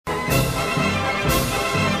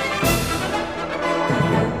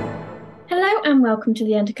and welcome to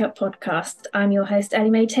the Intercut podcast. I'm your host, Ellie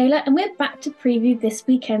Mae Taylor, and we're back to preview this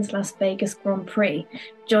weekend's Las Vegas Grand Prix.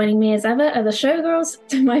 Joining me as ever are the showgirls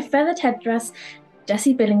to my feathered headdress,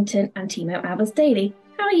 Jessie Billington and Timo Albers-Daly.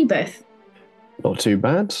 How are you both? Not too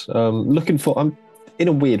bad. I'm in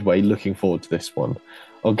a weird way looking forward to this one.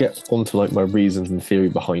 I'll get onto my reasons and theory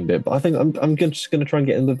behind it, but I think I'm just going to try and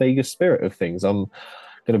get in the Vegas spirit of things. I'm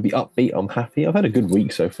going to be upbeat. I'm happy. I've had a good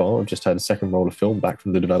week so far. I've just had a second roll of film back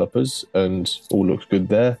from the developers, and all looks good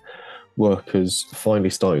there. Work has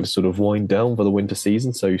finally started to sort of wind down for the winter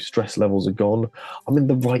season, so stress levels are gone. I'm in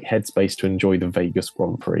the right headspace to enjoy the Vegas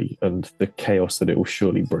Grand Prix and the chaos that it will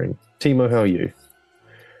surely bring. Timo, how are you?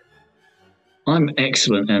 I'm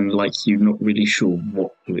excellent, and like you, not really sure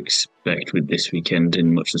what to expect with this weekend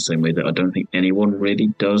in much the same way that I don't think anyone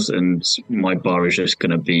really does, and my bar is just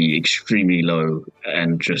going to be extremely low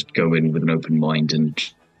and just go in with an open mind and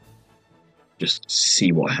just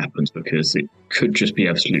see what happens, because it could just be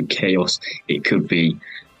absolute chaos. It could be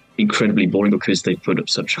incredibly boring because they've put up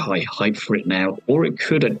such high hype for it now, or it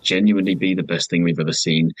could genuinely be the best thing we've ever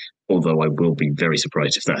seen, although I will be very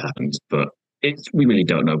surprised if that happens, but we really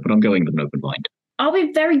don't know, but I'm going with an open mind. I'll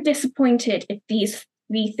be very disappointed if these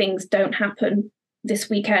three things don't happen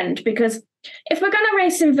this weekend, because if we're going to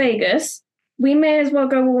race in Vegas, we may as well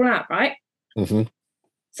go all out, right? Mm-hmm.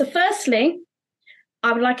 So firstly,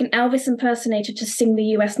 I would like an Elvis impersonator to sing the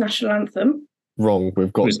US national anthem. Wrong.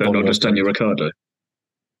 We've got. Is that not just Daniel Ricciardo?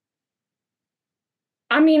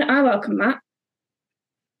 I mean, I welcome that.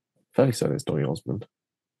 Fairly certain it's Donny Osmond.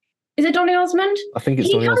 Is it Donny Osmond? I think it's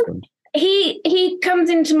Donny Osmond. He comes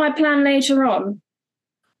into my plan later on.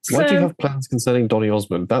 Why do you have plans concerning Donny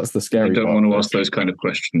Osmond? That's the scary part. You don't want to ask those kind of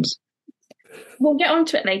questions. We'll get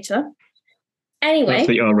onto it later. Anyway. That's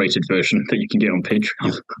the R-rated version that you can get on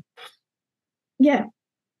Patreon. Yeah.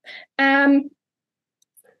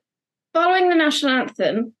 Following the national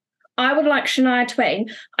anthem, I would like Shania Twain.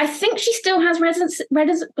 I think she still has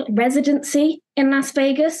residency in Las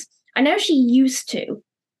Vegas. I know she used to.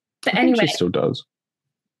 But anyway. She still does.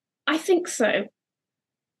 I think so.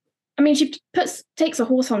 I mean, she takes a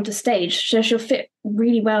horse onto stage, so she'll fit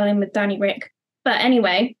really well in with Danny Rick. But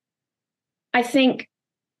anyway, I think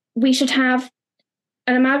we should have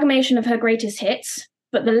an amalgamation of her greatest hits,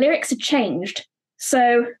 but the lyrics are changed.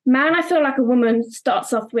 So, Man, I Feel Like a Woman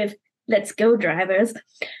starts off with Let's Go Drivers,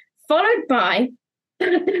 followed by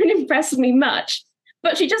Don't Impress Me Much.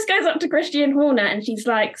 But she just goes up to Christian Horner and she's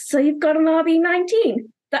like, so you've got an RB19?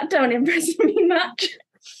 That don't impress me much.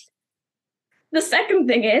 The second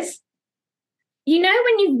thing is, you know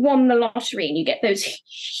when you've won the lottery and you get those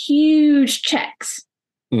huge checks?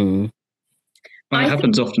 Mm. That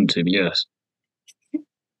happens often to me, yes.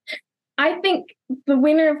 I think the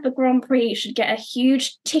winner of the Grand Prix should get a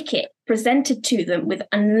huge ticket presented to them with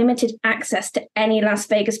unlimited access to any Las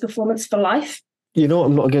Vegas performance for life. You know,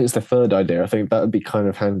 I'm not against the third idea. I think that would be kind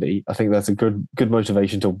of handy. I think that's a good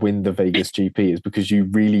motivation to win the Vegas GP, is because you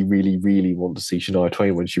really, really, really want to see Shania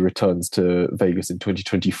Twain when she returns to Vegas in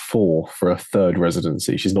 2024 for a third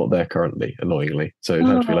residency. She's not there currently, annoyingly. So it'd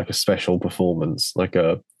have to be like a special performance, like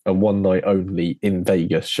a one night only in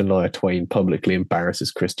Vegas. Shania Twain publicly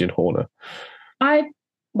embarrasses Christian Horner. I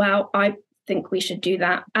think we should do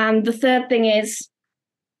that. And the third thing is,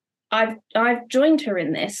 I've joined her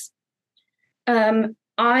in this.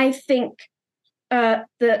 I think that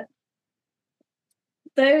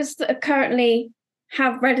those that are currently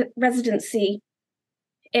have residency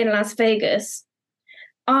in Las Vegas,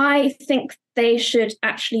 I think they should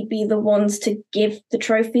actually be the ones to give the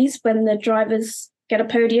trophies when the drivers get a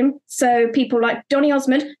podium. So people like Donny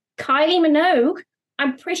Osmond, Kylie Minogue,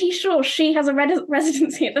 I'm pretty sure she has a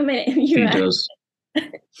residency at the minute in the US. She does.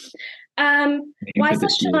 Why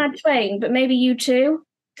not Shania Twain, but maybe you too?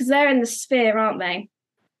 Because they're in the sphere, aren't they?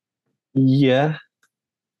 Yeah. I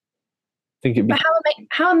think it'd be. But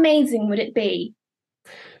how amazing would it be?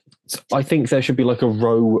 I think there should be like a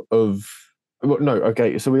row of. Well, no,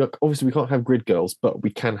 okay. So we can't have grid girls, but we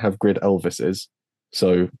can have grid Elvises.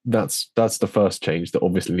 So that's the first change that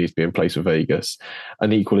obviously needs to be in place for Vegas.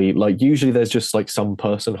 And equally, like usually there's just like some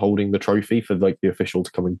person holding the trophy for like the official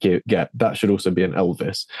to come and get. That should also be an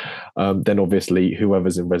Elvis. Then obviously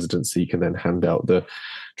whoever's in residency can then hand out the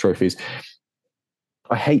trophies.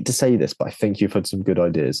 I hate to say this, but I think you've had some good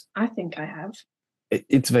ideas. I think I have.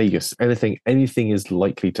 It's Vegas. Anything is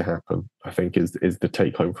likely to happen, I think, is the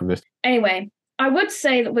take home from this. Anyway, I would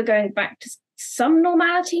say that we're going back to some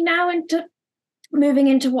normality now into moving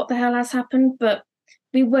into what the hell has happened, but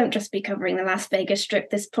we won't just be covering the Las Vegas Strip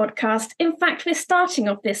this podcast. In fact, we're starting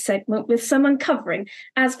off this segment with some uncovering,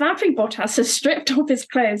 as Valtteri Bottas has stripped off his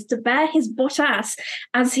clothes to bare his Bottas,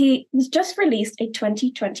 as he has just released a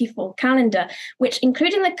 2024 calendar, which,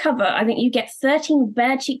 including the cover, I think you get 13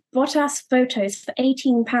 bare-cheek Bottas photos for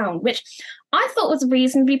 £18, which I thought was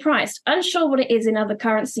reasonably priced. Unsure what it is in other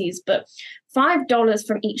currencies, but $5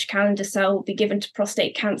 from each calendar sale will be given to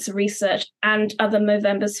prostate cancer research and other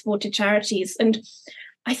Movember-supported charities. And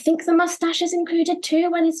I think the mustache is included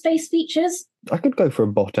too when his face features. I could go for a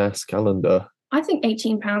Bottas calendar. I think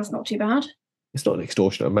 £18 not too bad. It's not an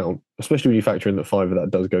extortionate amount, especially when you factor in that 5 of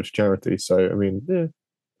that does go to charity. So, I mean, yeah.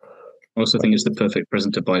 I also think it's the perfect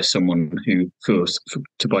present to buy someone for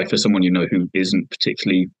someone you know who isn't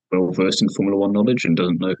particularly well versed in Formula One knowledge and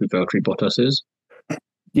doesn't know who Valtteri Bottas is.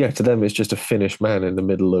 Yeah, to them it's just a Finnish man in the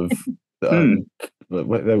middle of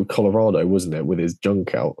Colorado, wasn't it, with his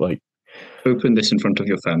junk out? Like, open this in front of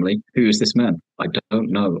your family. Who is this man? I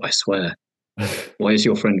don't know. I swear. Why is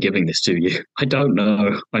your friend giving this to you? I don't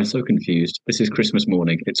know. I'm so confused. This is Christmas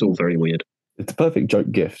morning. It's all very weird. It's a perfect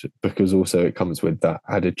joke gift because also it comes with that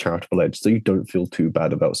added charitable edge, so you don't feel too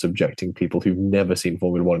bad about subjecting people who've never seen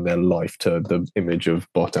Formula One in their life to the image of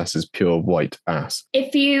Bottas's pure white ass.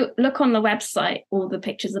 If you look on the website, all the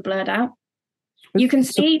pictures are blurred out. You can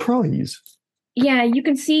see... Surprise! Yeah, you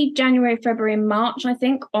can see January, February, and March, I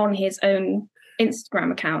think, on his own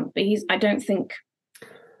Instagram account. But I don't think,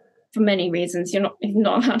 for many reasons, he's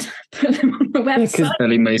not allowed to put them on the website.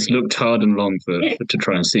 Ellie Mace looked hard and long to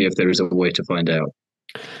try and see if there is a way to find out.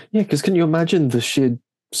 Yeah, because can you imagine the sheer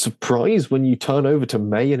surprise when you turn over to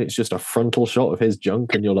May and it's just a frontal shot of his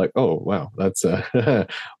junk and you're like, oh, wow, that's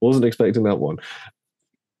wasn't expecting that one.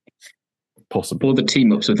 Possible. Or the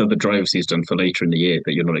team-ups with other drivers he's done for later in the year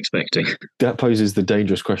that you're not expecting. That poses the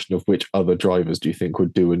dangerous question of which other drivers do you think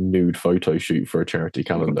would do a nude photo shoot for a charity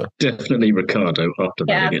calendar? Definitely Ricciardo after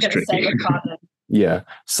that. It gets tricky. Yeah,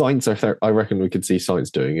 Sainz, I reckon we could see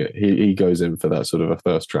Sainz doing it. He goes in for that sort of a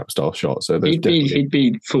thirst trap style shot. So he'd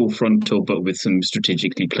be full frontal, but with some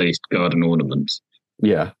strategically placed garden ornaments.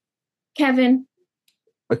 Yeah. Kevin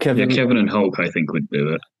and Hulk, I think, would do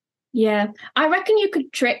it. Yeah, I reckon you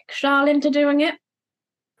could trick Charles into doing it.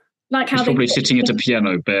 Like how he's probably sitting at a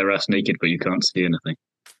piano, bare ass naked, but you can't see anything.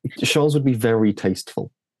 Charles would be very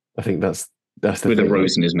tasteful. I think that's the with thing. A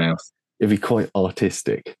rose in his mouth. It'd be quite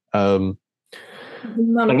artistic. Alonso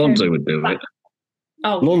would do it.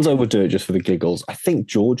 Oh, Alonso would do it just for the giggles. I think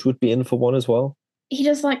George would be in for one as well. He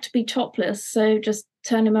does like to be topless, so just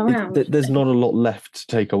turn him around. There's not a lot left to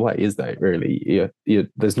take away, is there, really?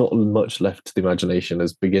 There's not much left to the imagination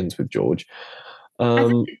as begins with George. I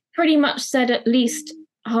think pretty much said at least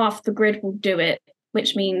half the grid will do it,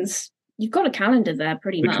 which means you've got a calendar there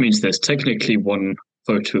pretty much. Which means there's technically one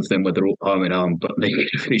photo of them where they're all arm in arm, but naked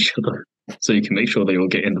of each other. So you can make sure they all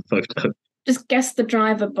get in the photo. Just guess the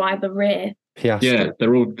driver by the rear. Piastri. Yeah,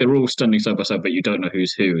 they're all standing side by side, but you don't know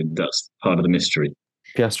who's who, and that's part of the mystery.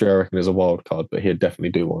 Piastri, I reckon, is a wild card, but he'd definitely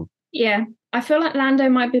do one. Yeah, I feel like Lando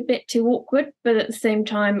might be a bit too awkward, but at the same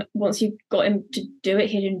time, once you got him to do it,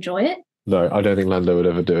 he'd enjoy it. No, I don't think Lando would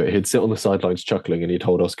ever do it. He'd sit on the sidelines chuckling and he'd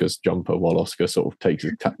hold Oscar's jumper while Oscar sort of takes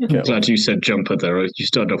his I'm glad you said jumper there. You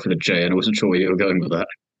started off with a J and I wasn't sure where you were going with that.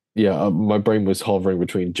 Yeah, my brain was hovering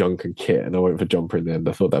between junk and kit, and I went for jumper in the end.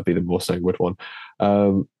 I thought that'd be the more sanguine one.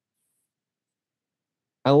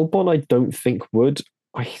 Albon, I don't think would.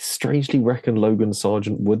 I strangely reckon Logan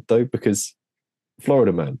Sargent would, though, because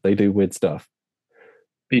Florida man, they do weird stuff.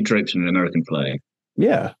 Be draped in an American flag.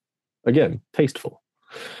 Yeah. Again, tasteful.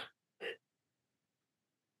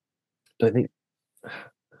 Don't think...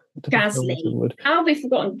 Gasly. How have we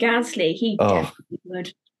forgotten Gasly? He definitely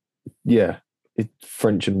would. Yeah. It's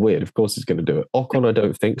French and weird. Of course he's going to do it. Ocon, I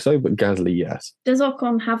don't think so, but Gasly, yes. Does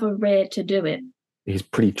Ocon have a rear to do it? He's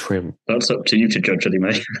pretty trim. That's up to you to judge,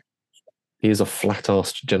 anyway. He is a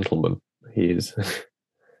flat-arsed gentleman. He is.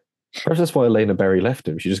 Perhaps that's why Elena Berry left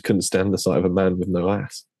him. She just couldn't stand the sight of a man with no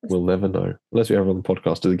ass. We'll never know. Unless we have her on the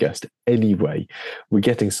podcast as a guest. Anyway, we're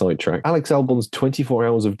getting sidetracked. Alex Albon's 24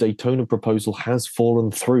 Hours of Daytona proposal has fallen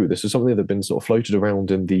through. This is something that had been sort of floated around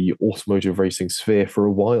in the automotive racing sphere for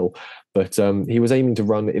a while. But he was aiming to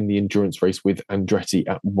run in the endurance race with Andretti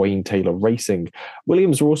at Wayne Taylor Racing.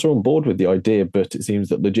 Williams were also on board with the idea, but it seems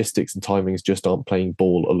that logistics and timings just aren't playing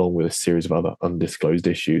ball, along with a series of other undisclosed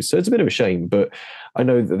issues. So it's a bit of a shame, but I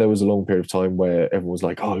know that there was a long period of time where everyone was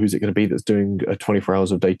like, oh, who's it going to be that's doing 24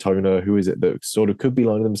 Hours of Daytona? Who is it that sort of could be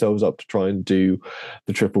lining themselves up to try and do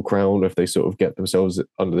the Triple Crown if they sort of get themselves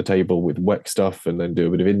under the table with WEC stuff and then do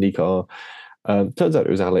a bit of IndyCar? Turns out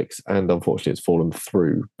it was Alex, and unfortunately it's fallen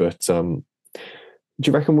through. But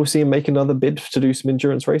Do you reckon we'll see him make another bid to do some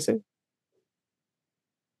endurance racing?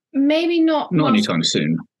 Maybe not. Not anytime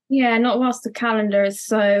soon. Yeah, not whilst the calendar is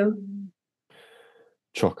so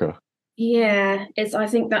chocker. Yeah, I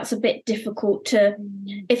think that's a bit difficult to.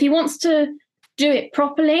 If he wants to do it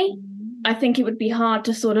properly, I think it would be hard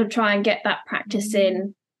to sort of try and get that practice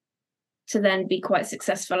in to then be quite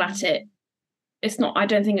successful at it. It's not. I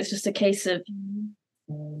don't think it's just a case of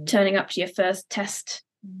turning up to your first test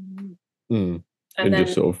and then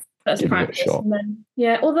just sort of first practice. And then,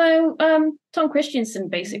 yeah, although Tom Christensen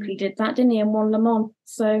basically did that, didn't he, and won Le Mans?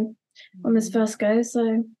 So on his first go,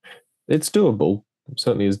 so it's doable.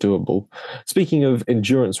 Certainly is doable. Speaking of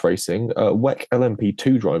endurance racing, WEC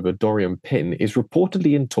LMP2 driver Dorian Pin is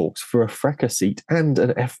reportedly in talks for a FRECA seat and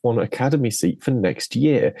an F1 Academy seat for next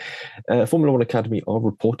year. Formula One Academy are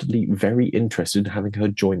reportedly very interested in having her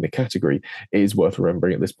join the category. It is worth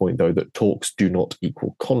remembering at this point, though, that talks do not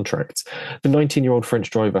equal contracts. The 19-year-old French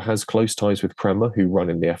driver has close ties with Prema, who run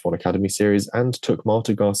in the F1 Academy series, and took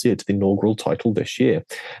Marta Garcia to the inaugural title this year.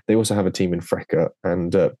 They also have a team in FRECA,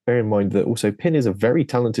 and bear in mind that also Pin is a very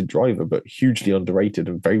talented driver, but hugely underrated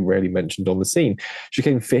and very rarely mentioned on the scene. She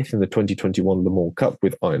came fifth in the 2021 Le Mans Cup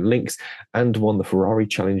with Iron Lynx and won the Ferrari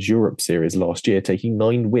Challenge Europe Series last year, taking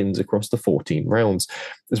 9 wins across the 14 rounds,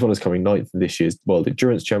 as well as coming ninth in this year's World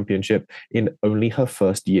Endurance Championship in only her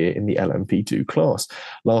first year in the LMP2 class.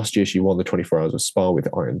 Last year, she won the 24 Hours of Spa with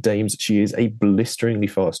Iron Dames. She is a blisteringly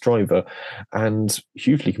fast driver and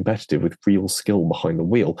hugely competitive with real skill behind the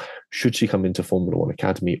wheel. Should she come into Formula One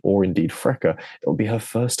Academy or indeed FRECA, it'll be her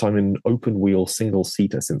first time in an open wheel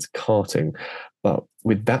single-seater since karting. But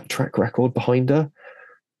with that track record behind her,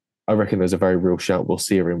 I reckon there's a very real shout we'll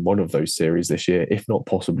see her in one of those series this year, if not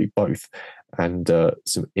possibly both, and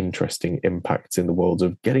some interesting impacts in the world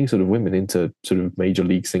of getting sort of women into sort of major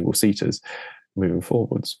league single-seaters moving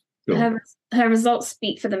forwards. Her results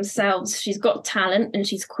speak for themselves. She's got talent and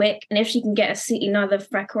she's quick, and if she can get a seat in either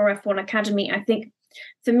FRECA or F1 Academy, I think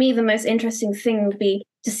for me the most interesting thing would be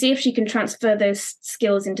to see if she can transfer those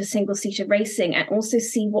skills into single-seater racing and also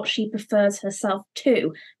see what she prefers herself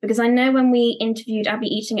to. Because I know when we interviewed Abby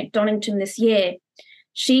Eating at Donington this year,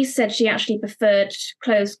 she said she actually preferred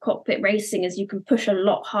closed cockpit racing, as you can push a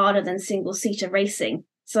lot harder than single-seater racing.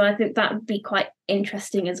 So I think that would be quite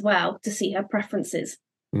interesting as well to see her preferences.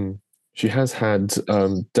 She has had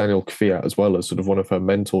Daniel Kvyat as well as sort of one of her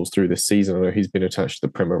mentors through this season. I know he's been attached to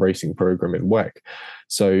the Prema Racing program in WEC.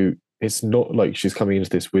 So it's not like she's coming into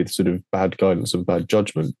this with sort of bad guidance and bad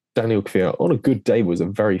judgment. Daniel Kvyat, on a good day, was a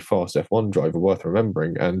very fast F1 driver, worth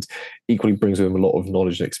remembering, and equally brings with him a lot of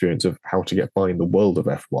knowledge and experience of how to get by in the world of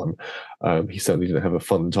F1. He certainly didn't have a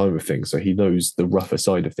fun time of things, so he knows the rougher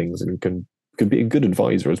side of things and can be a good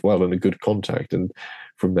advisor as well and a good contact. And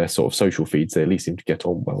from their sort of social feeds, they at least seem to get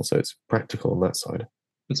on well. So it's practical on that side.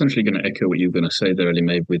 Essentially going to echo what you were going to say there, Ellie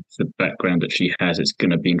Mae, with the background that she has. It's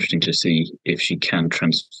going to be interesting to see if she can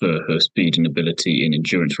transfer her speed and ability in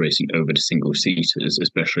endurance racing over to single-seaters,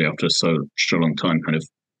 especially after such a long time kind of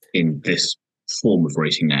in this form of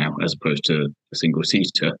racing now, as opposed to a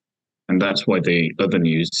single-seater. And that's why the other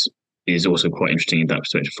news is also quite interesting in that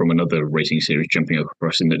perspective from another racing series jumping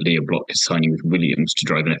across, in that Leah Block is signing with Williams to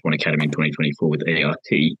drive an F1 Academy in 2024 with ART,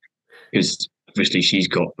 because obviously she's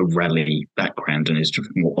got a rally background and is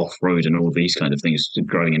more off-road and all these kind of things.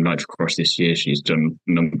 Driving in Nitrocross this year, she's done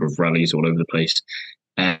a number of rallies all over the place.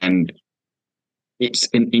 And it's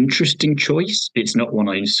an interesting choice. It's not one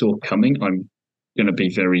I saw coming. I'm going to be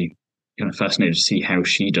very kind of fascinated to see how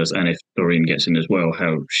she does, and if Dorian gets in as well,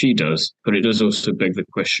 how she does. But it does also beg the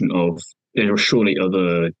question of, there are surely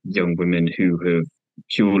other young women who have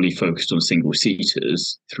purely focused on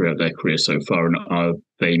single-seaters throughout their career so far, and are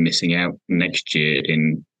they missing out next year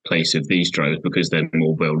in place of these drivers because they're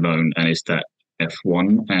more well-known? And is that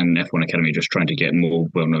F1 and F1 Academy just trying to get more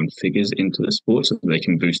well-known figures into the sport so that they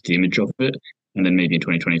can boost the image of it? And then maybe in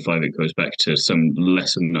 2025 it goes back to some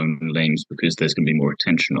lesser-known lanes because there's going to be more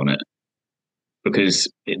attention on it.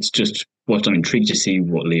 Because it's just what I'm intrigued to see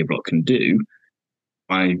what Leah Block can do.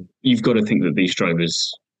 You've got to think that these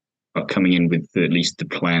drivers are coming in with at least the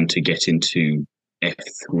plan to get into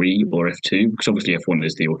F3 or F2, because obviously F1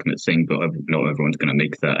 is the ultimate thing, but not everyone's going to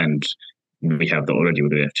make that, and we have that already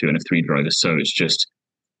with the F2 and F3 drivers. So it's just,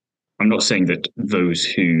 I'm not saying that those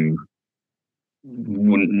who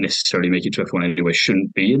wouldn't necessarily make it to F1 anyway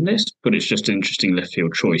shouldn't be in this, but it's just an interesting left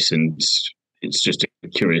field choice, and it's just a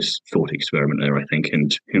curious thought experiment there, I think.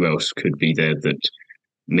 And who else could be there that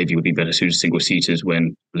maybe would be better suited single-seaters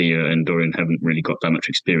when Leah and Dorian haven't really got that much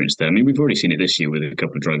experience there? I mean, we've already seen it this year with a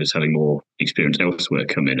couple of drivers having more experience elsewhere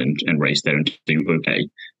come in and race there and do okay.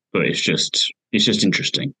 but it's just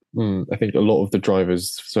interesting. I think a lot of the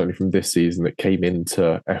drivers, certainly from this season, that came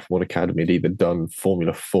into F1 Academy had either done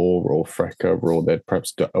Formula 4 or FRECA,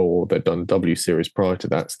 or they'd done W Series prior to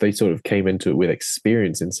that. So they sort of came into it with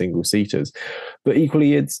experience in single seaters. But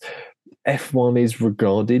equally, F1 is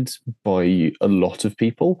regarded by a lot of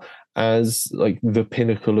people as like the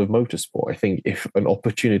pinnacle of motorsport. I think if an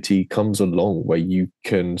opportunity comes along where you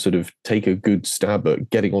can sort of take a good stab at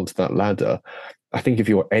getting onto that ladder, I think if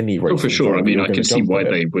you're any racing for sure. driver, I mean, I can see why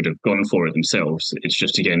they they would have gone for it themselves. It's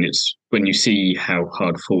just, again, it's when you see how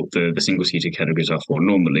hard fought the single-seater categories are for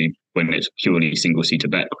normally, when it's purely single-seater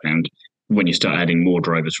background, when you start adding more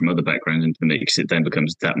drivers from other backgrounds into the mix, it then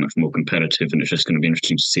becomes that much more competitive, and it's just going to be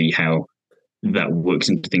interesting to see how that works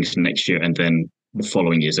into things for next year. And then the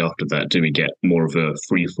following years after that, do we get more of a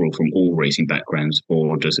free-for-all from all racing backgrounds,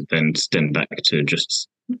 or does it then stem back to just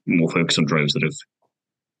more focus on drivers that have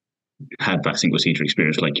had that single-seater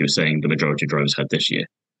experience, like you were saying, the majority of drivers had this year?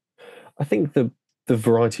 I think the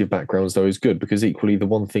variety of backgrounds, though, is good, because equally the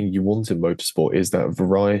one thing you want in motorsport is that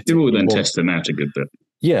variety. You will then test them out a good bit.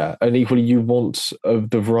 Yeah, and equally you want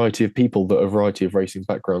the variety of people that a variety of racing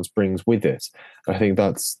backgrounds brings with it. I think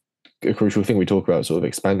that's a crucial thing we talk about, sort of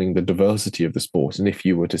expanding the diversity of the sport. And if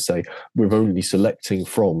you were to say we're only selecting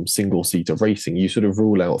from single-seater racing, you sort of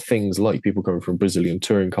rule out things like people coming from Brazilian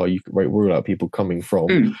touring car. You rule out people coming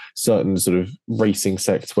from certain sort of racing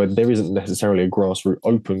sects where there isn't necessarily a grassroots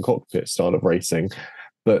open cockpit style of racing,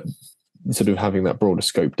 but sort of having that broader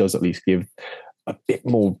scope does at least give a bit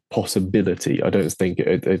more possibility. I don't think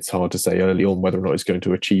it's hard to say early on whether or not it's going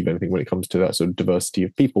to achieve anything when it comes to that sort of diversity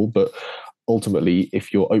of people, but ultimately,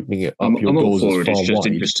 if you're opening it up, your doors as far wide.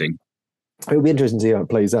 Interesting. It'll be interesting to see how it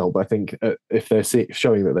plays out. But I think if they're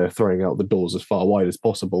showing that they're throwing out the doors as far wide as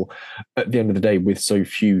possible, at the end of the day, with so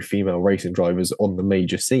few female racing drivers on the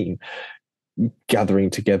major scene, gathering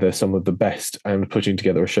together some of the best and putting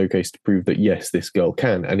together a showcase to prove that yes, this girl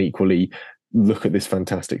can, and equally look at this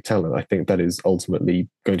fantastic talent. I think that is ultimately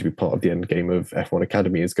going to be part of the end game of F1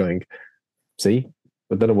 Academy, is going, see,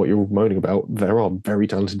 I don't know what you're moaning about. There are very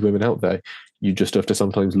talented women out there. You just have to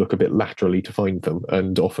sometimes look a bit laterally to find them.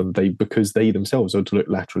 And often because they themselves are to look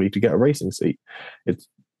laterally to get a racing seat. I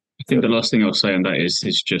think the last thing I'll say on that is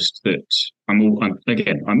just that I'm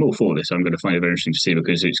all for this. I'm going to find it very interesting to see,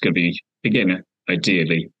 because it's going to be, again,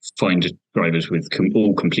 ideally find drivers with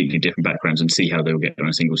all completely different backgrounds and see how they'll get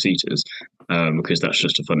on single seaters, because that's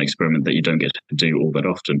just a fun experiment that you don't get to do all that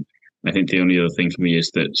often. I think the only other thing for me is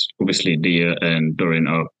that obviously Leah and Dorian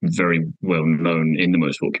are very well known in the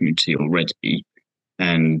motorsport community already,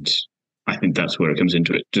 and I think that's where it comes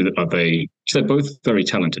into it. They're both very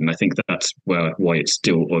talented, and I think that's why it's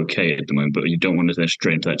still okay at the moment. But you don't want to then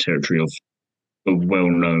stray into that territory of a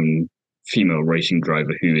well-known female racing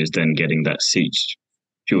driver who is then getting that seat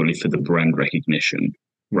purely for the brand recognition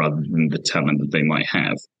rather than the talent that they might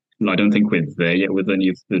have. And I don't think we're there yet with any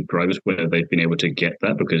of the drivers where they've been able to get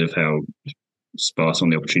that because of how sparse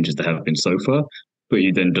on the opportunities there have been so far. But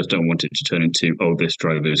you then just don't want it to turn into, oh, this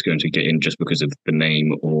driver is going to get in just because of the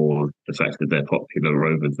name or the fact that they're popular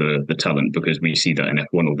over the talent, because we see that in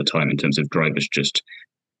F1 all the time in terms of drivers just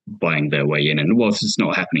buying their way in. And whilst it's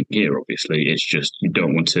not happening here, obviously, it's just you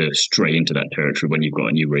don't want to stray into that territory when you've got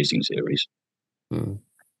a new racing series.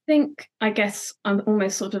 I guess I'm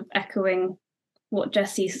almost sort of echoing what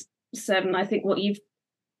Jesse said, and I think what you've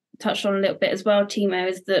touched on a little bit as well, Timo,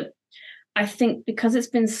 is that I think because it's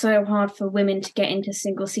been so hard for women to get into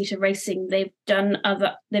single-seater racing, they've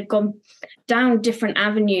gone down different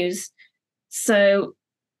avenues. So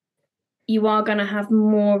you are going to have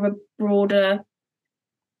more of a broader,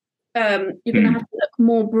 you're going to have to look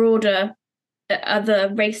more broader at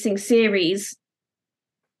other racing series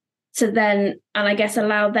to then, and I guess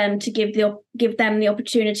allow them to give them the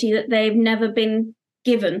opportunity that they've never been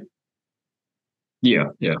given. Yeah.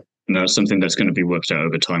 And that's something that's going to be worked out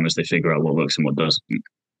over time as they figure out what works and what doesn't.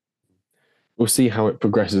 We'll see how it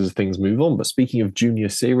progresses as things move on. But speaking of junior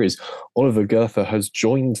series, Oliver Goethe has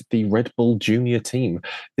joined the Red Bull junior team.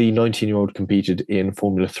 The 19-year-old competed in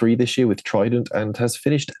Formula 3 this year with Trident and has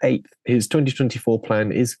finished 8th. His 2024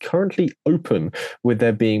 plan is currently open, with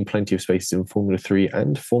there being plenty of spaces in Formula 3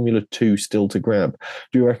 and Formula 2 still to grab.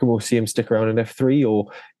 Do you reckon we'll see him stick around in F3,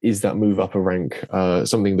 or is that move up a rank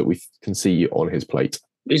something that we can see on his plate?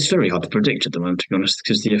 It's very hard to predict at the moment, to be honest,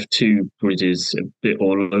 because the F2 grid is a bit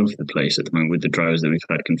all over the place at the moment with the drivers that we've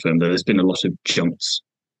had confirmed. There's been a lot of jumps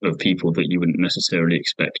of people that you wouldn't necessarily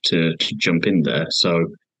expect to jump in there. So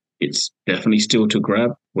it's definitely still to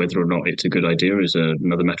grab. Whether or not it's a good idea is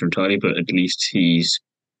another matter entirely, but at least he's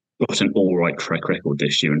got an all right track record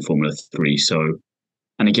this year in Formula 3. So,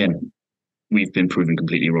 and again, we've been proven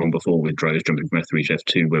completely wrong before with drivers jumping from F3 to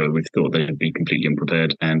F2, where we've thought they'd be completely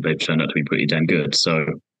unprepared, and they've turned out to be pretty damn good. So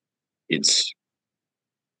it's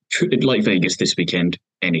like Vegas this weekend.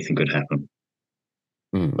 Anything could happen.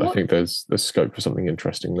 I think there's scope for something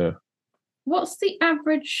interesting there. What's the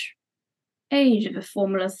average age of a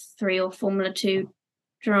Formula 3 or Formula 2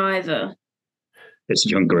 driver? It's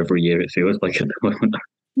younger every year, it feels like at the moment.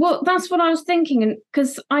 Well, that's what I was thinking,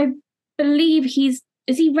 because I believe is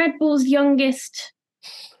he Red Bull's youngest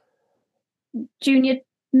junior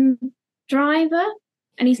driver?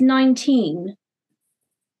 And he's 19.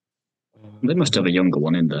 They must have a younger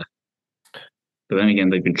one in there. But then again,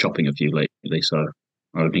 they've been chopping a few lately, so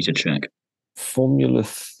I would need to check. Formula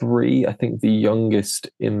 3, I think the youngest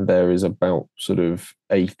in there is about sort of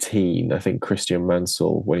 18. I think Christian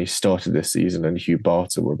Mansell, when he started this season, and Hugh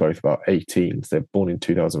Barter were both about 18. So they're born in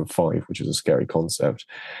 2005, which is a scary concept.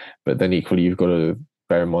 But then equally, you've got to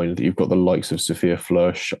bear in mind that you've got the likes of Sophia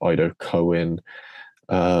Flörsch, Ido Cohen,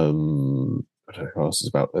 I don't know who else is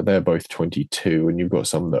about. They're both 22, and you've got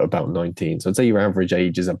some that are about 19. So I'd say your average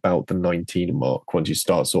age is about the 19 mark once you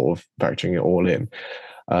start sort of factoring it all in.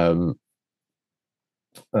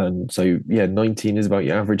 And so, 19 is about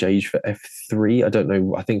your average age for F3. I don't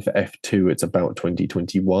know. I think for F2, it's about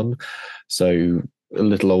 2021. So a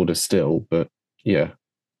little older still, but yeah.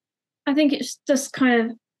 I think it's just kind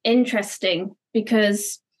of interesting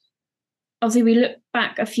because obviously we look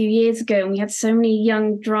back a few years ago and we had so many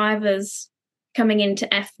young drivers coming into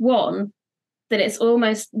F1 that it's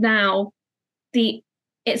almost now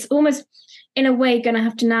it's almost in a way going to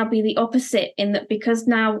have to now be the opposite, in that because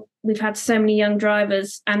now we've had so many young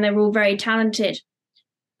drivers and they're all very talented,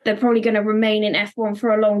 they're probably going to remain in F1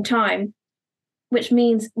 for a long time, which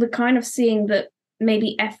means we're kind of seeing that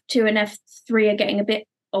maybe F2 and F3 are getting a bit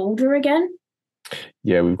older again.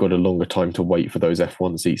 Yeah, we've got a longer time to wait for those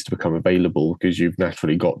F1 seats to become available because you've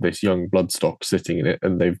naturally got this young bloodstock sitting in it,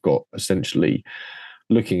 and they've got essentially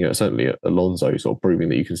looking at certainly at Alonso sort of proving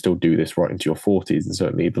that you can still do this right into your 40s, and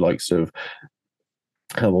certainly the likes of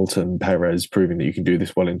Hamilton, Perez proving that you can do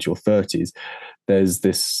this well into your 30s. There's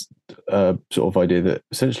this sort of idea that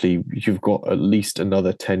essentially you've got at least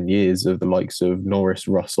another 10 years of the likes of Norris,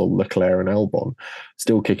 Russell, Leclerc and Albon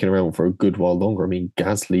still kicking around for a good while longer. I mean,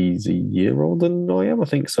 Gasly's a year older than I am. I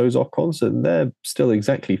think so's Ocon, and they're still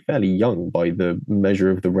exactly fairly young by the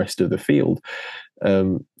measure of the rest of the field.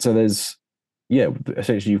 So there's,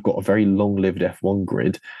 essentially you've got a very long-lived F1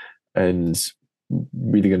 grid, and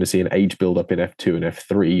really going to see an age build up in F2 and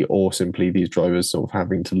F3, or simply these drivers sort of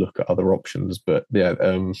having to look at other options. But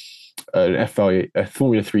a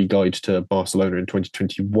Formula 3 guide to Barcelona in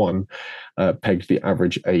 2021 pegged the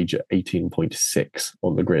average age at 18.6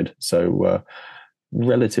 on the grid. So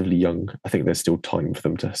relatively young. I think there's still time for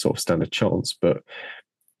them to sort of stand a chance, but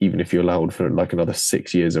even if you allowed for like another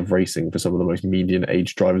 6 years of racing for some of the most median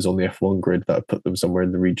age drivers on the F1 grid, that would put them somewhere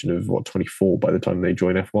in the region of 24 by the time they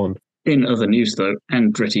join F1. In other news, though,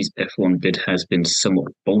 Andretti's F1 bid has been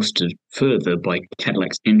somewhat bolstered further by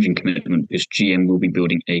Cadillac's engine commitment, because GM will be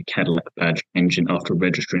building a Cadillac badge engine after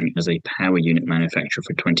registering as a power unit manufacturer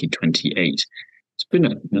for 2028. It's been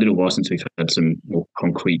a little while since we've had some more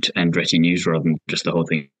concrete Andretti news rather than just the whole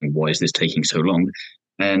thing, why is this taking so long?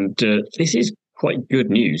 And this is quite good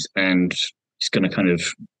news, and it's going to kind of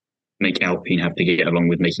make Alpine have to get along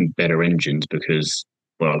with making better engines because,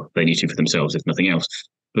 well, they need to for themselves, if nothing else.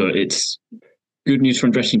 But it's good news for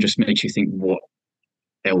Andretti, just makes you think, what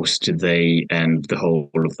else do they and the whole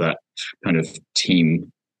of that kind of team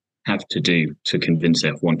have to do to convince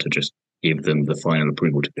F1 to just give them the final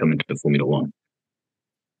approval to come into Formula One?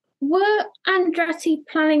 Were Andretti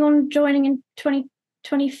planning on joining in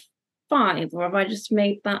 2025, or have I just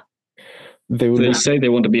made that? They say they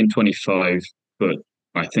want to be in 25, but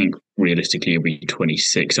I think realistically it'll be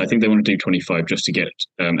 26. I think they want to do 25 just to get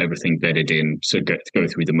everything bedded in, so go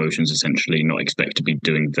through the motions essentially, not expect to be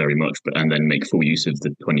doing very much, and then make full use of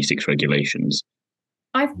the 26 regulations.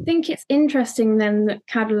 I think it's interesting then that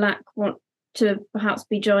Cadillac want to perhaps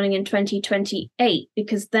be joining in 2028,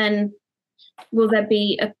 because then will there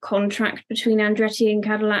be a contract between Andretti and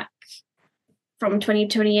Cadillac from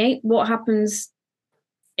 2028? What happens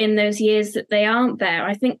in those years that they aren't there?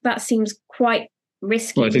 I think that seems quite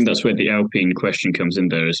risky. Well, I think that's where the Alpine question comes in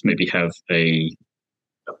there, is maybe have a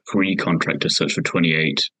pre-contract as such for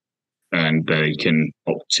 28, and they can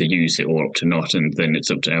opt to use it or opt to not, and then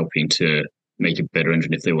it's up to Alpine to make a better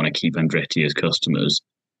engine if they want to keep Andretti as customers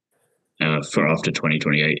for after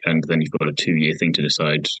 2028, and then you've got a 2-year thing to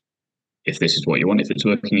decide if this is what you want, if it's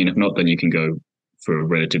working, and if not, then you can go for a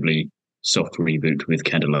relatively soft reboot with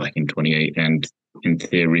Cadillac in 28, and in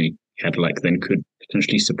theory Cadillac then could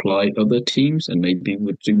potentially supply other teams and maybe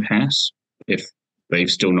would do Haas if they've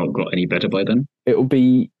still not got any better by then? It will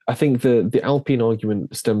be, I think the Alpine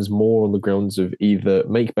argument stems more on the grounds of either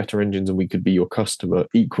make better engines and we could be your customer.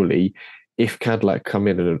 Equally, if Cadillac come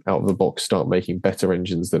in and out of the box start making better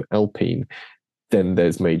engines than Alpine, then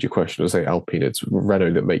there's major question. I say Alpine, it's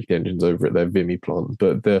Renault that make the engines over at their Vimy plant,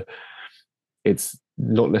 but it's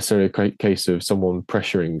not necessarily a case of someone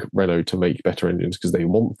pressuring Renault to make better engines because they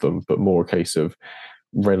want them, but more a case of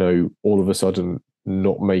Renault all of a sudden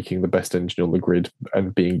not making the best engine on the grid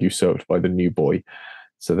and being usurped by the new boy.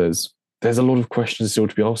 So there's a lot of questions still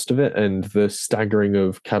to be asked of it, and the staggering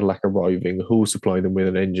of Cadillac arriving, who will supply them with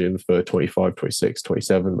an engine for 25, 26,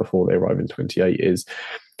 27 before they arrive in 28 is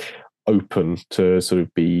open to sort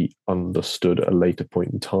of be understood at a later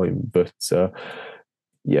point in time. But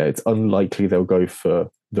yeah, it's unlikely they'll go for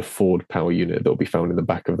the Ford power unit that will be found in the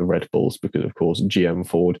back of the Red Bulls because, of course, GM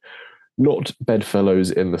Ford, not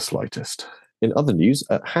bedfellows in the slightest. In other news,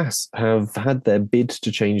 Haas have had their bid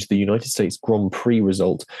to change the United States Grand Prix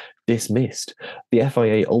result dismissed. The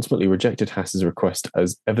FIA ultimately rejected Haas's request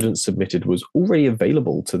as evidence submitted was already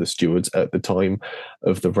available to the stewards at the time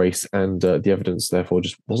of the race, and the evidence therefore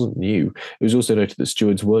just wasn't new. It was also noted that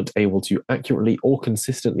stewards weren't able to accurately or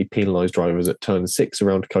consistently penalise drivers at turn 6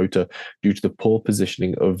 around COTA due to the poor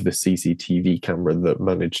positioning of the CCTV camera that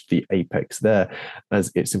managed the apex there,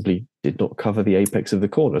 as it simply did not cover the apex of the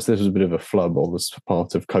corner. So this was a bit of a flub on the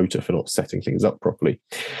part of COTA for not setting things up properly.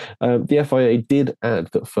 The FIA did add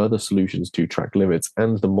that further solutions to track limits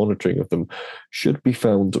and the monitoring of them should be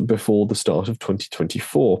found before the start of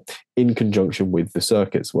 2024 in conjunction with the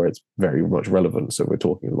circuits where it's very much relevant. So we're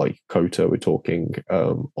talking like COTA, we're talking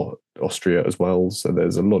Austria as well. So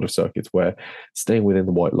there's a lot of circuits where staying within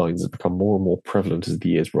the white lines has become more and more prevalent as the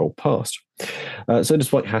years roll past. So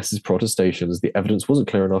despite Haas's protestations, the evidence wasn't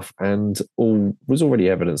clear enough and all was already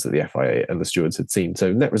evidence that the FIA and the stewards had seen.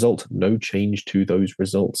 So net result, no change to those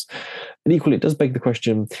results. And equally, it does beg the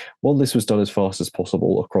question, while this was done as fast as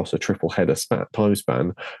possible across a triple header time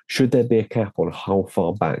span, should there be a cap on how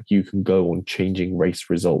far back you can go on changing race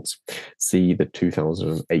results? See the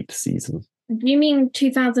 2008 season. Do you mean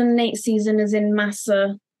 2008 season as in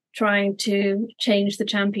Massa trying to change the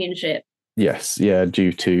championship? Yes, yeah,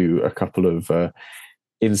 due to a couple of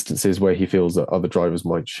instances where he feels that other drivers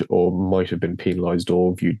might have been penalised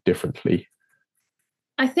or viewed differently.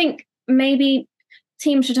 I think maybe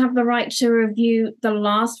teams should have the right to review the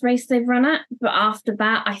last race they've run at, but after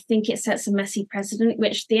that, I think it sets a messy precedent,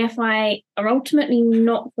 which the FIA are ultimately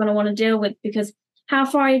not going to want to deal with, because how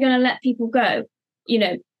far are you going to let people go? You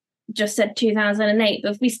know, just said 2008,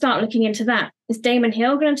 but if we start looking into that, is Damon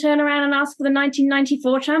Hill going to turn around and ask for the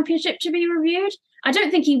 1994 championship to be reviewed? I don't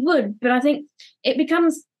think he would, but I think it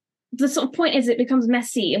becomes, the sort of point is it becomes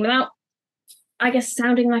messy, and without, I guess,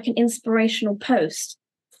 sounding like an inspirational post,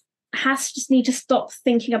 Haas just need to stop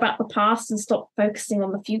thinking about the past and stop focusing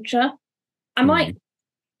on the future. I might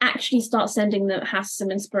actually start sending the Haas some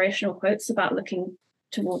inspirational quotes about looking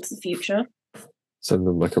towards the future. Send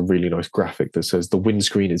them like a really nice graphic that says the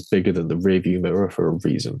windscreen is bigger than the rearview mirror for a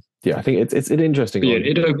reason. Yeah, I think it's an interesting one.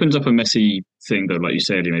 Yeah, it opens up a messy thing though, like you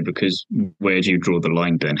said, because where do you draw the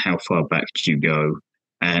line then? How far back do you go?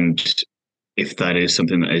 And if that is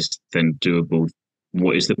something that is then doable,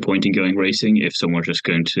 what is the point in going racing if someone's just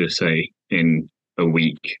going to say in a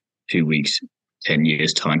week, 2 weeks, 10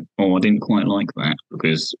 years time, oh, I didn't quite like that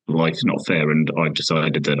because life's not fair and I've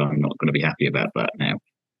decided that I'm not going to be happy about that now.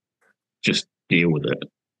 Just deal with it.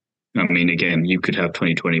 I mean, again, you could have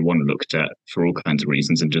 2021 looked at for all kinds of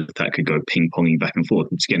reasons and just that could go ping-ponging back and forth.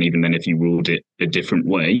 Which again, even then, if you ruled it a different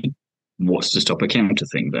way, what's to stop a counter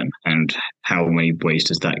thing then? And how many ways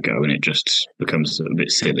does that go? And it just becomes a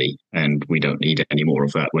bit silly. And we don't need any more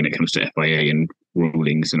of that when it comes to FIA and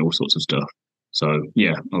rulings and all sorts of stuff. So,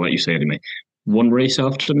 yeah, I'll let you say it anyway. One race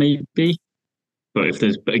after, maybe. But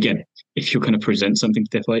again, if you're going to present something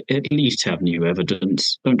to the FIA, at least have new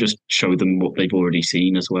evidence. Don't just show them what they've already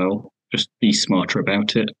seen as well. Just be smarter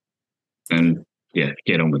about it. And, yeah,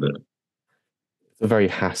 get on with it. A very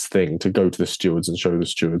Haas thing to go to the stewards and show the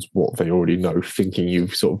stewards what they already know, thinking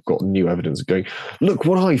you've sort of got new evidence, going, look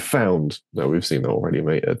what I found. No, we've seen that already,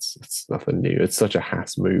 mate. It's nothing new. It's such a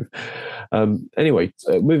Haas move. Anyway,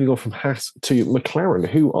 moving on from Haas to McLaren,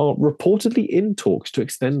 who are reportedly in talks to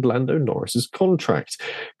extend Lando Norris's contract.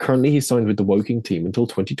 Currently, he's signed with the Woking team until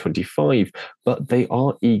 2025, but they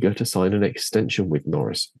are eager to sign an extension with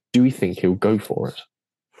Norris. Do we think he'll go for it?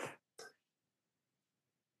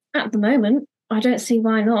 At the moment, I don't see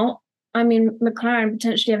why not. I mean, McLaren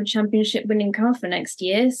potentially have a championship winning car for next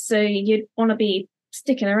year, so you'd want to be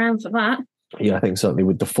sticking around for that. Yeah, I think certainly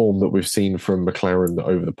with the form that we've seen from McLaren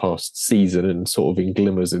over the past season and sort of in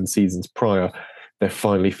glimmers in seasons prior, they've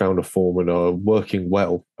finally found a form and are working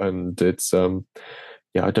well. And it's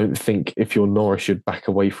yeah, I don't think if you're Norris, you'd back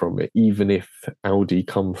away from it, even if Audi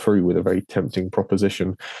come through with a very tempting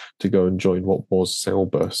proposition to go and join what was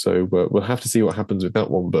Sauber. So we'll have to see what happens with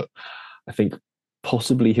that one. But I think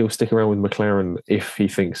possibly he'll stick around with McLaren if he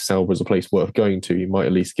thinks Sauber is a place worth going to. He might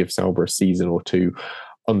at least give Sauber a season or two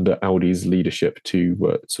under Audi's leadership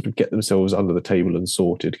to sort of get themselves under the table and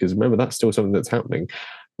sorted. Because remember, that's still something that's happening.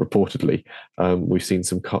 Reportedly, we've seen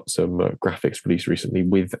some graphics released recently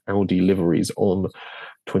with Audi liveries on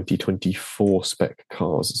 2024 spec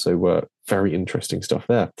cars. So very interesting stuff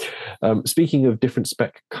there. Speaking of different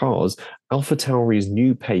spec cars, AlphaTauri's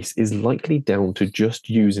new pace is likely down to just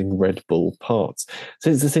using Red Bull parts.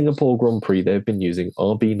 Since the Singapore Grand Prix, they've been using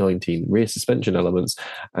RB19 rear suspension elements,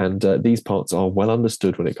 and these parts are well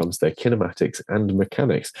understood when it comes to their kinematics and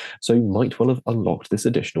mechanics, so might well have unlocked this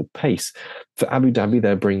additional pace. For Abu Dhabi,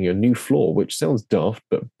 they're bringing a new floor, which sounds daft,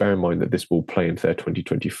 but bear in mind that this will play into their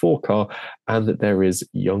 2024 car, and that there is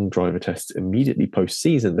young driver tests immediately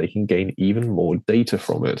post-season. They can gain even more data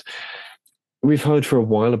from it. We've heard for a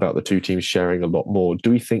while about the two teams sharing a lot more.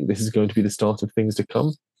 Do we think this is going to be the start of things to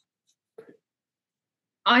come?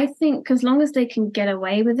 I think as long as they can get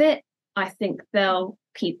away with it, I think they'll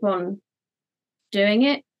keep on doing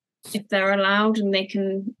it if they're allowed, and they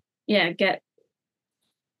can, get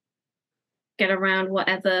around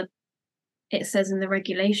whatever it says in the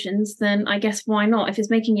regulations. Then I guess why not? If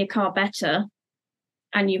it's making your car better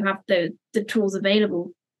and you have the tools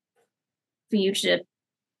available for you to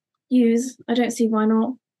use, I don't see why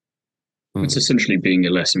not. It's essentially being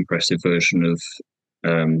a less impressive version of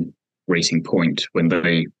Racing Point when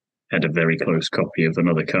they had a very close copy of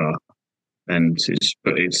another car, and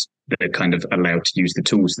they're kind of allowed to use the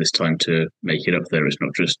tools this time to make it up there. It's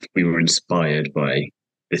not just we were inspired by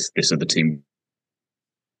this other team.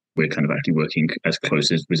 We're kind of actually working as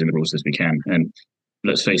close as within the rules as we can. And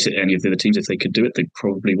let's face it, any of the other teams, if they could do it, they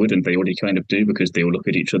probably would, and they already kind of do, because they all look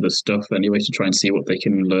at each other's stuff anyway to try and see what they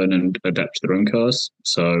can learn and adapt to their own cars.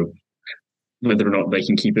 So whether or not they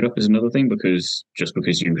can keep it up is another thing, because just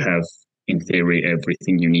because you have, in theory,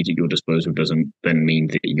 everything you need at your disposal doesn't then mean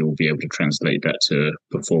that you'll be able to translate that to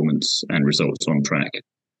performance and results on track.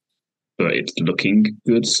 But it's looking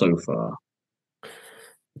good so far.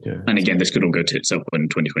 Yeah. And again, this could all go tits up when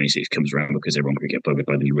 2026 comes around, because everyone could get buggered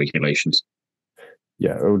by the new regulations.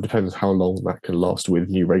 Yeah, it all depends how long that can last with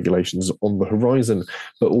new regulations on the horizon,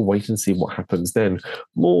 but we'll wait and see what happens then.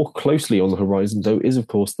 More closely on the horizon, though, is, of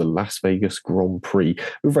course, the Las Vegas Grand Prix.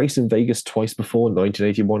 We've raced in Vegas twice before,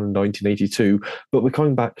 1981 and 1982, but we're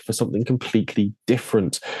coming back for something completely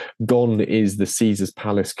different. Gone is the Caesars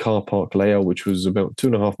Palace car park layout, which was about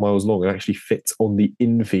 2.5 miles long and actually fits on the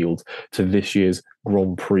infield to this year's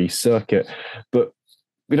Grand Prix circuit. But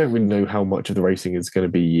we don't really know how much of the racing is going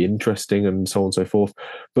to be interesting and so on and so forth.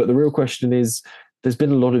 But the real question is, there's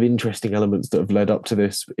been a lot of interesting elements that have led up to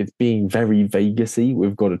this. It's being very Vegas-y.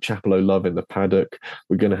 We've got a Chapel O'Love in the paddock.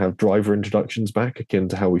 We're going to have driver introductions back, akin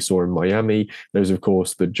to how we saw in Miami. There's, of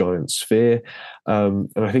course, the giant sphere. And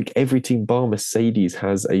I think every team bar Mercedes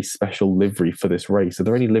has a special livery for this race. Are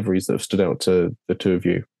there any liveries that have stood out to the two of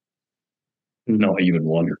you? Not even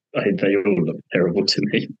one. They all look terrible to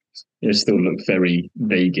me. They still look very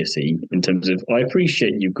Vegas-y in terms of, I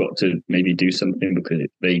appreciate you've got to maybe do something because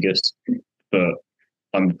it's Vegas, but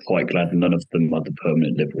I'm quite glad none of them are the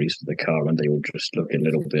permanent liveries for the car, and they all just look a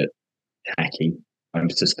little bit tacky. I'm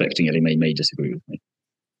suspecting Ellie may disagree with me.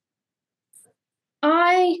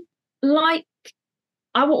 I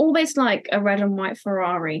will always like a red and white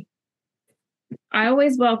Ferrari. I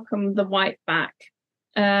always welcome the white back.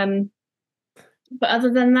 But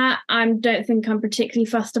other than that, I don't think I'm particularly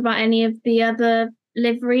fussed about any of the other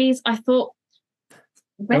liveries. I thought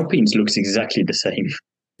Alpine's looks exactly the same.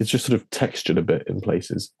 It's just sort of textured a bit in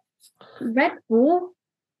places. Red Bull,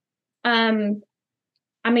 I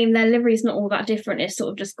mean, their livery's not all that different. It's sort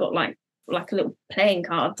of just got like a little playing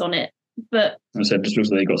cards on it. But I said, just looks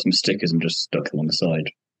like they got some stickers and just stuck them on the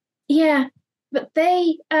side. Yeah, but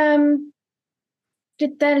they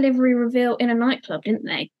did their livery reveal in a nightclub, didn't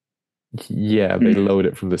they? Yeah, they lowered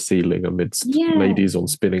it from the ceiling amidst ladies on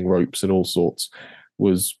spinning ropes and all sorts.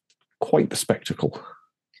 Was quite the spectacle.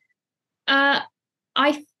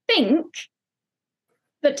 I think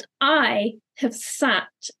that I have sat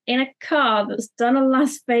in a car that's done a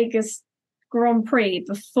Las Vegas Grand Prix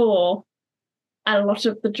before a lot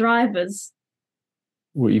of the drivers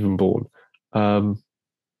were even born.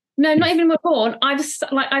 No, not even were born. I've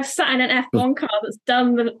sat in an F1 car that's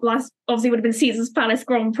done the last, obviously would have been Caesars Palace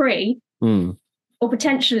Grand Prix. Hmm. Or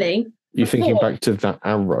potentially. You're thinking before. back to that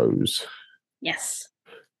Arrows. Yes.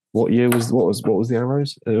 What year was the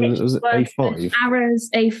Arrows? Was it A5? Arrows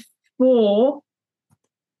A4.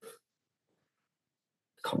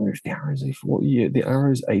 I can't remember if the Arrows A4. What year? The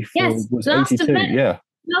Arrows A4 Yes, was last 82. event. Yeah.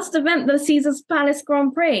 Last event, the Caesars Palace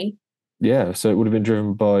Grand Prix. Yeah, so it would have been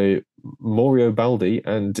driven by Mario Baldi,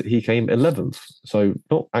 and he came 11th. So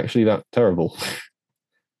not actually that terrible.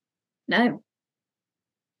 No.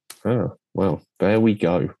 Oh, well, there we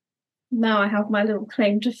go. Now I have my little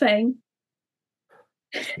claim to fame.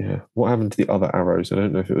 Yeah. What happened to the other Arrows? I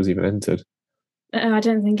don't know if it was even entered. I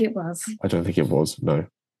don't think it was. I don't think it was, no.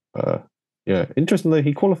 Yeah, interestingly,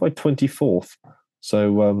 he qualified 24th.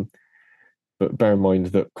 So, but bear in mind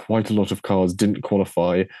that quite a lot of cars didn't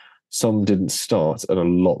qualify, some didn't start, and a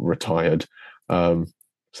lot retired.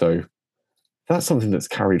 So that's something that's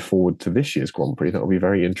carried forward to this year's Grand Prix. That'll be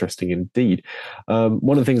very interesting indeed.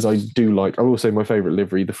 One of the things I do like, I will say my favourite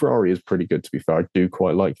livery, the Ferrari is pretty good, to be fair. I do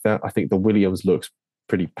quite like that. I think the Williams looks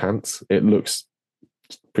pretty pants. It looks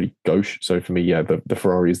pretty gauche. So for me, yeah, the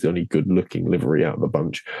Ferrari is the only good looking livery out of the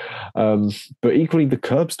bunch. But equally, the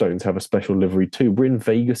curbstones have a special livery too. We're in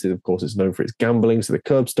Vegas, of course, it's known for its gambling. So the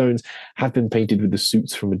curbstones have been painted with the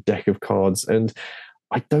suits from a deck of cards. And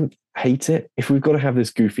I don't hate it. If we've got to have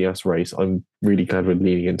this goofy ass race, I'm really glad we're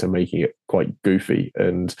leaning into making it quite goofy.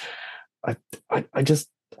 And I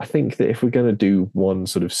think that if we're going to do one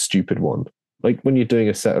sort of stupid one, like when you're doing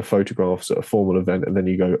a set of photographs at a formal event and then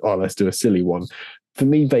you go, oh, let's do a silly one. For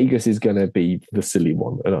me, Vegas is going to be the silly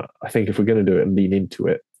one. And I think if we're going to do it and lean into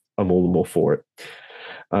it, I'm all the more for it.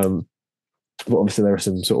 But obviously, there are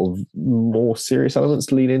some sort of more serious elements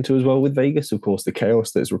to lean into as well with Vegas. Of course, the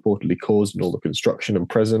chaos that's reportedly caused and all the construction and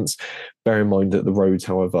presence. Bear in mind that the roads,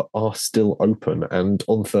 however, are still open. And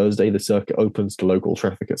on Thursday, the circuit opens to local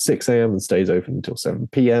traffic at 6 a.m. and stays open until 7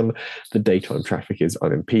 p.m. The daytime traffic is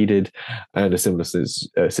unimpeded. And a similar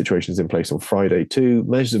situation is in place on Friday too.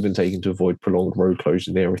 Measures have been taken to avoid prolonged road closures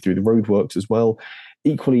in the area through the roadworks as well.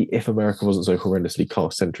 Equally, if America wasn't so horrendously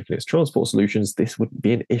car-centric in its transport solutions, this wouldn't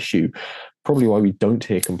be an issue. Probably why we don't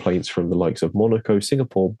hear complaints from the likes of Monaco,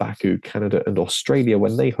 Singapore, Baku, Canada, and Australia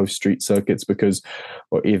when they host street circuits, because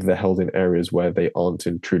either they're held in areas where they aren't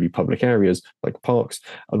in truly public areas, like parks,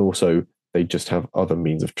 and also they just have other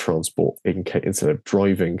means of transport instead of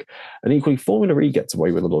driving. And equally, Formula E gets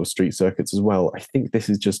away with a lot of street circuits as well. I think this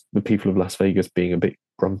is just the people of Las Vegas being a bit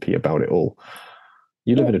grumpy about it all.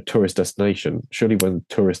 You live in a tourist destination. Surely when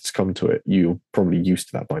tourists come to it, you're probably used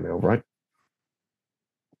to that by now, right?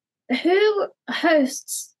 Who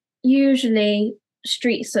hosts usually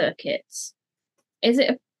street circuits? Is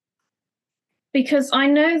it because I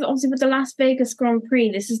know that obviously with the Las Vegas Grand Prix,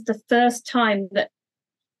 this is the first time that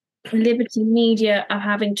Liberty Media are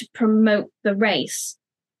having to promote the race.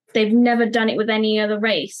 They've never done it with any other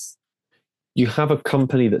race. You have a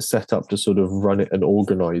company that's set up to sort of run it and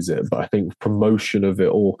organize it, but I think promotion of it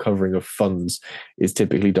or covering of funds is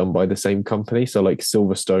typically done by the same company. So like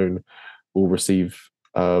Silverstone will receive,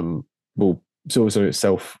 Silverstone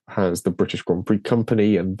itself has the British Grand Prix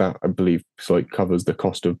company, and that I believe covers the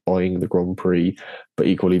cost of buying the Grand Prix. But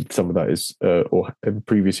equally, some of that is, or in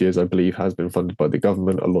previous years, I believe, has been funded by the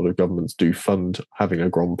government. A lot of governments do fund having a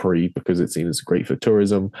Grand Prix because it seems great for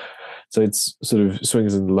tourism. So it's sort of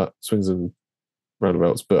swings and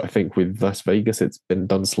roundabouts. But I think with Las Vegas, it's been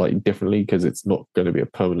done slightly differently because it's not going to be a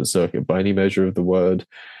permanent circuit by any measure of the word.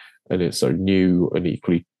 And it's so new, and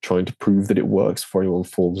equally trying to prove that it works before anyone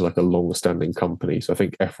forms like a long-standing company. So I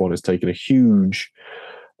think F1 has taken a huge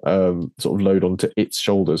sort of load onto its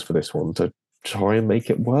shoulders for this one to try and make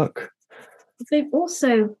it work. They've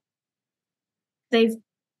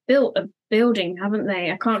built a building, haven't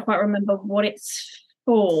they? I can't quite remember what it's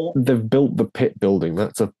for. They've built the pit building.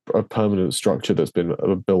 That's a permanent structure that's been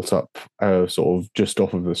built up sort of just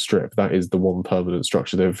off of the strip. That is the one permanent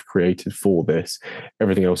structure they've created for this.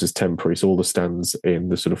 Everything else is temporary. So all the stands in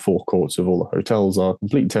the sort of forecourts of all the hotels are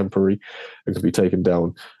completely temporary and can be taken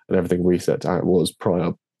down, and everything reset to how it was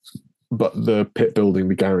prior. But the pit building,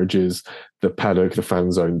 the garages, the paddock, the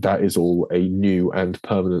fan zone, that is all a new and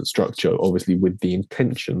permanent structure, obviously with the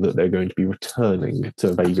intention that they're going to be returning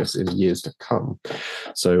to Vegas in years to come.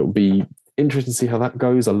 So it'll be interesting to see how that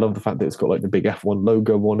goes. I love the fact that it's got like the big F1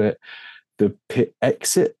 logo on it. The pit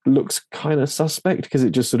exit looks kind of suspect because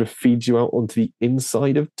it just sort of feeds you out onto the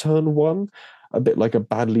inside of turn one, a bit like a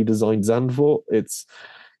badly designed Zandvoort. It's...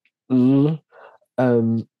 Isn't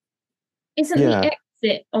the exit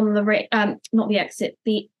on the not the exit,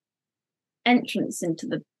 the entrance into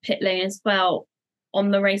the pit lane as well on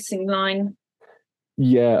the racing line?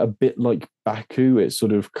 Yeah, a bit like Baku. It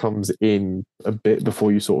sort of comes in a bit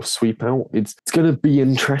before you sort of sweep out. It's going to be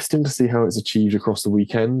interesting to see how it's achieved across the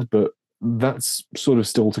weekend, but that's sort of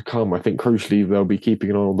still to come. I think crucially, they'll be keeping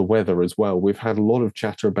an eye on the weather as well. We've had a lot of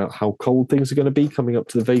chatter about how cold things are going to be coming up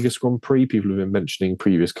to the Vegas Grand Prix. People have been mentioning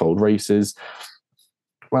previous cold races.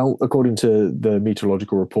 Well, according to the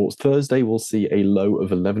meteorological reports, Thursday we'll see a low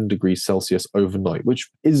of 11 degrees Celsius overnight, which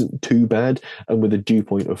isn't too bad. And with a dew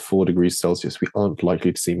point of 4 degrees Celsius, we aren't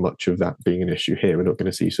likely to see much of that being an issue here. We're not going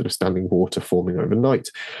to see sort of standing water forming overnight.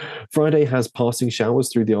 Friday has passing showers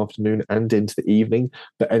through the afternoon and into the evening,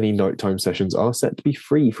 but any nighttime sessions are set to be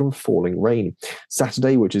free from falling rain.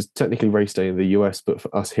 Saturday, which is technically race day in the US, but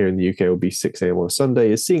for us here in the UK, will be 6 a.m. on a Sunday,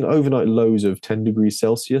 is seeing overnight lows of 10 degrees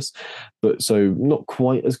Celsius, but so not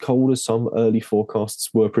quite as cold as some early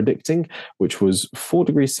forecasts were predicting, which was 4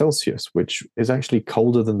 degrees Celsius, which is actually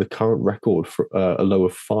colder than the current record for a low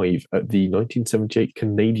of 5 at the 1978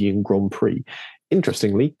 Canadian Grand Prix.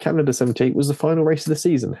 Interestingly, Canada 78 was the final race of the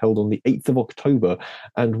season, held on the 8th of October,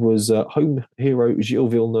 and was home hero Gilles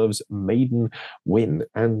Villeneuve's maiden win,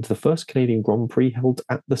 and the first Canadian Grand Prix held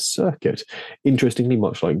at the circuit. Interestingly,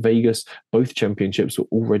 much like Vegas, both championships were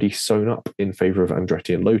already sewn up in favour of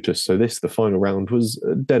Andretti and Lotus, so this, the final round, was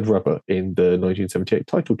dead rubber in the 1978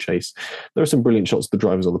 title chase. There are some brilliant shots of the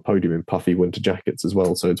drivers on the podium in puffy winter jackets as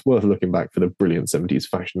well, so it's worth looking back for the brilliant 70s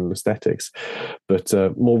fashion and aesthetics. But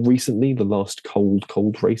more recently, the last cold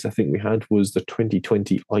race I think we had was the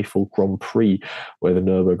 2020 Eiffel Grand Prix, where the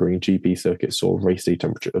Nürburgring GP circuit saw a race day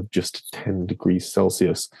temperature of just 10 degrees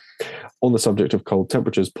Celsius. On the subject of cold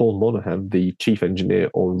temperatures, Paul Monahan, the chief engineer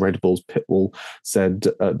on Red Bull's pit wall, said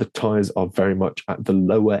the tyres are very much at the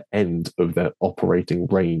lower end of their operating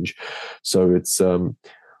range. So it's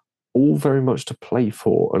all very much to play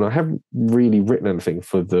for. And I haven't really written anything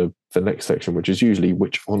for the next section, which is usually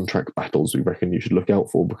which on-track battles we reckon you should look out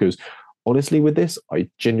for, because honestly, with this, I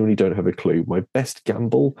genuinely don't have a clue. My best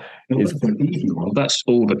gamble is... That's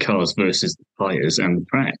all the cars versus the tyres and the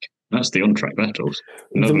track. That's the on-track battles.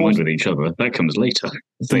 Never mind with each other. That comes later.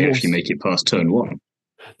 If they actually make it past turn one.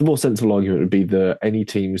 The more sensible argument would be that any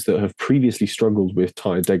teams that have previously struggled with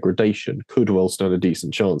tyre degradation could well stand a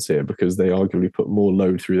decent chance here, because they arguably put more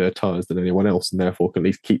load through their tyres than anyone else, and therefore can at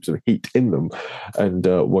least keep some heat in them and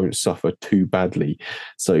won't suffer too badly.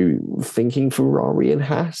 So thinking Ferrari and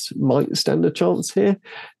Haas might stand a chance here.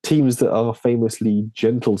 Teams that are famously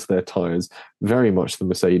gentle to their tyres, very much the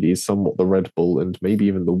Mercedes, somewhat the Red Bull, and maybe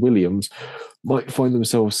even the Williams, might find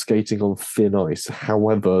themselves skating on thin ice.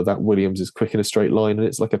 However, that Williams is quick in a straight line, and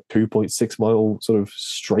it's like a 2.6 mile sort of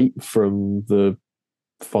straight from the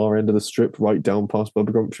far end of the strip right down past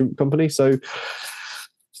Bubba Grump Shrimp Company. So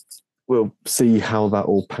we'll see how that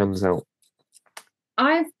all pans out.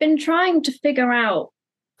 I've been trying to figure out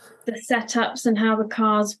the setups and how the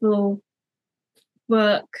cars will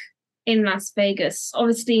work in Las Vegas.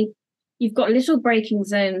 Obviously, you've got little braking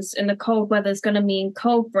zones, and the cold weather is going to mean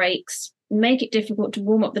cold brakes, make it difficult to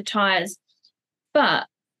warm up the tyres. But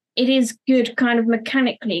it is good kind of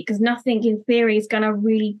mechanically, because nothing in theory is going to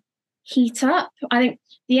really heat up. I think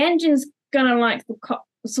the engine's going to like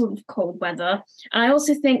the sort of cold weather. And I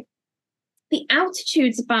also think the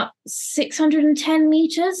altitude's about 610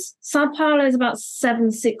 meters. Sao Paulo is about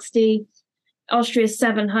 760. Austria is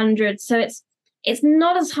 700. So it's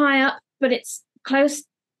not as high up, but it's close.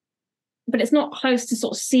 But it's not close to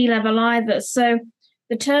sort of sea level either. So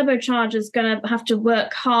the turbocharger is going to have to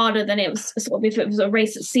work harder than it was sort of if it was a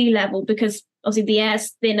race at sea level, because obviously the air's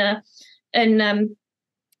thinner, and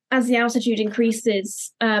as the altitude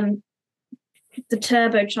increases, the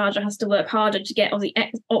turbocharger has to work harder to get all the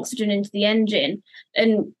oxygen into the engine,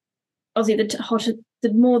 and obviously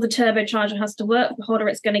the more the turbocharger has to work, the hotter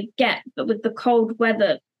it's going to get. But with the cold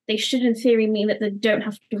weather, they should in theory mean that they don't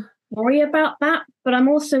have to worry about that. But I'm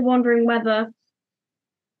also wondering whether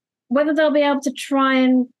they'll be able to try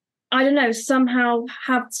and, I don't know, somehow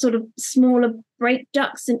have sort of smaller brake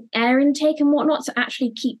ducts and air intake and whatnot to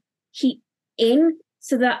actually keep heat in.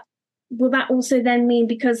 So will that also then mean,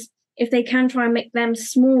 because if they can try and make them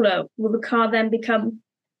smaller, will the car then become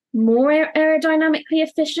more aerodynamically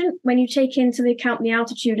efficient when you take into account the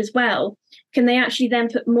altitude as well? Can they actually then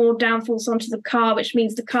put more downforce onto the car, which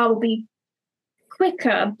means the car will be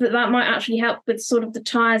quicker, but that might actually help with sort of the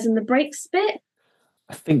tyres and the brakes bit?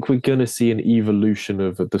 I think we're going to see an evolution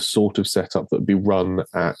of the sort of setup that would be run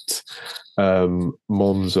at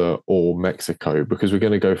Monza or Mexico, because we're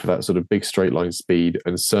going to go for that sort of big straight line speed.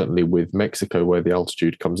 And certainly with Mexico, where the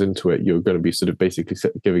altitude comes into it, you're going to be sort of basically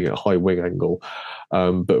giving it a high wing angle.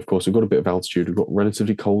 But of course, we've got a bit of altitude. We've got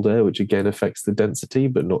relatively cold air, which again affects the density,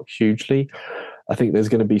 but not hugely. I think there's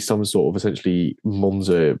going to be some sort of essentially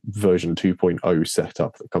Monza version 2.0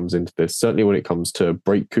 setup that comes into this. Certainly when it comes to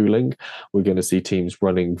brake cooling, we're going to see teams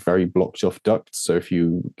running very blocked off ducts. So if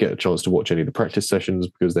you get a chance to watch any of the practice sessions,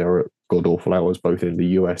 because they are at god awful hours both in the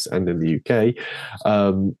US and in the UK,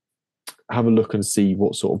 have a look and see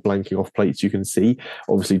what sort of blanking off plates you can see.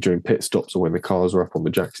 Obviously, during pit stops or when the cars are up on the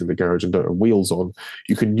jacks in the garage and don't have wheels on,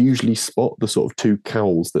 you can usually spot the sort of two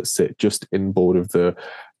cowls that sit just inboard of the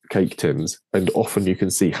cake tins, and often you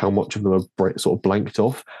can see how much of them are sort of blanked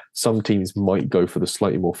off. Some teams might go for the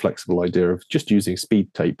slightly more flexible idea of just using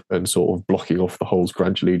speed tape and sort of blocking off the holes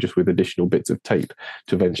gradually just with additional bits of tape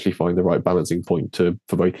to eventually find the right balancing point for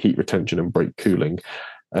both heat retention and brake cooling.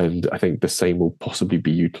 And I think the same will possibly be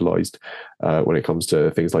utilised when it comes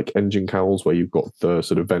to things like engine cowls, where you've got the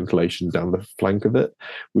sort of ventilation down the flank of it.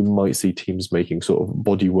 We might see teams making sort of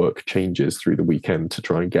bodywork changes through the weekend to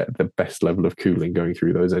try and get the best level of cooling going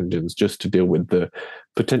through those engines, just to deal with the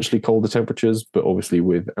potentially colder temperatures. But obviously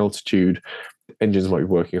with altitude, engines might be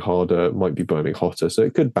working harder, might be burning hotter. So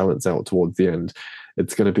it could balance out towards the end.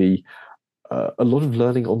 It's going to be a lot of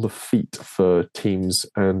learning on the feet for teams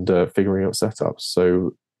and figuring out setups.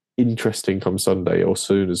 So interesting come Sunday, or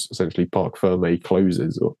soon as essentially Parc Ferme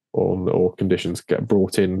closes or conditions get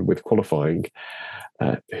brought in with qualifying,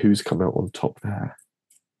 who's come out on top there?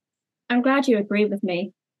 I'm glad you agree with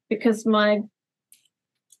me, because I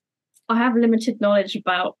have limited knowledge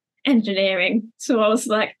about engineering. So I was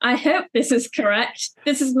like, I hope this is correct.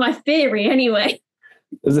 This is my theory anyway.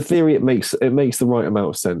 As a theory, it makes the right amount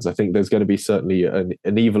of sense. I think there's going to be certainly an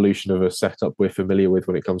evolution of a setup we're familiar with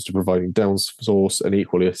when it comes to providing down source, and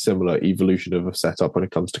equally a similar evolution of a setup when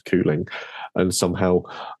it comes to cooling, and somehow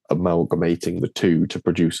amalgamating the two to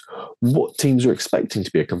produce what teams are expecting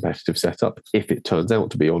to be a competitive setup. If it turns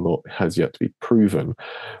out to be or not has yet to be proven.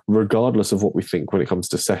 Regardless of what we think when it comes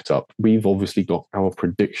to setup, we've obviously got our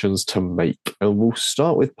predictions to make, and we'll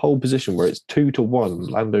start with pole position, where it's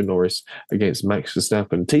 2-1 Lando Norris against Max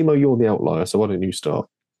Verstappen. Timo, you're the outlier, so why don't you start?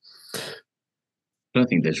 I don't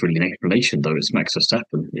think there's really an explanation, though. It's Max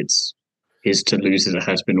Verstappen. It's his to lose as it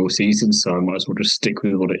has been all season, so I might as well just stick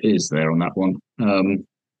with what it is there on that one.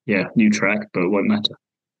 Yeah, new track, but it won't matter.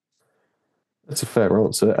 That's a fair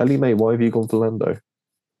answer. Ellie May, why have you gone for Lando?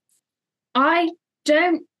 I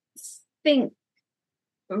don't think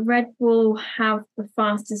Red Bull have the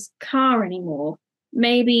fastest car anymore.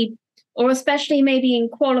 Maybe, or especially maybe in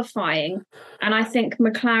qualifying. And I think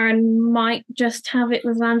McLaren might just have it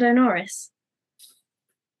with Lando Norris.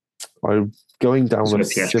 I'm going down a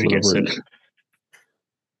similar route.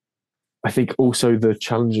 I think also the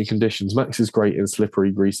challenging conditions. Max is great in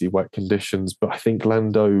slippery, greasy, wet conditions, but I think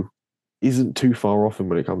Lando isn't too far off him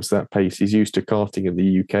when it comes to that pace. He's used to karting in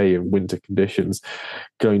the UK in winter conditions.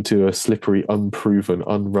 Going to a slippery, unproven,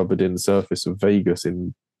 unrubbered-in surface of Vegas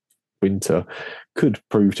in winter could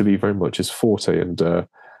prove to be very much his forte, and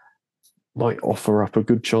might offer up a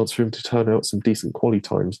good chance for him to turn out some decent quali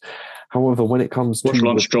times. However, when it comes to...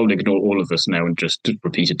 Lance Stroll ignore all of us now and just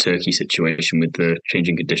repeat a Turkey situation with the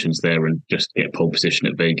changing conditions there and just get pole position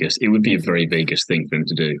at Vegas. It would be a very Vegas thing for him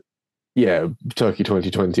to do. Yeah, Turkey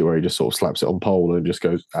 2020, where he just sort of slaps it on pole and just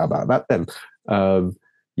goes, how about that then?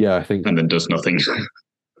 Yeah, I think... And then does nothing.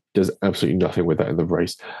 Does absolutely nothing with that in the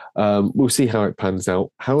race. We'll see how it pans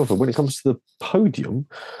out. However, when it comes to the podium,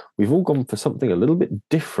 we've all gone for something a little bit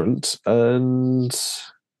different, and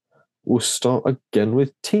we'll start again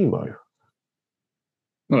with Timo.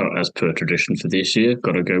 Well, as per tradition for this year,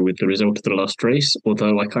 got to go with the result of the last race,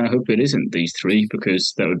 although I kind of hope it isn't these three,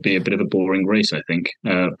 because that would be a bit of a boring race, I think.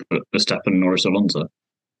 But Verstappen, Norris, Alonso.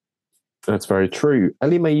 That's very true.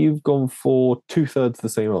 Ellie May, you've gone for 2/3 the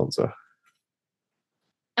same answer.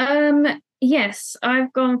 Yes,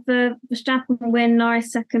 I've gone for Verstappen win,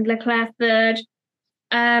 Norris second, Leclerc third.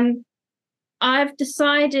 I've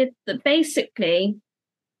decided that basically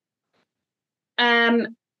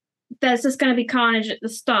there's just going to be carnage at the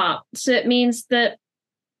start. So it means that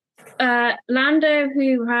Lando,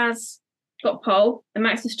 who has got pole, and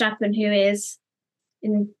Max Verstappen, who is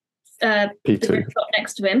in P2 the spot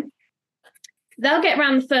next to him, they'll get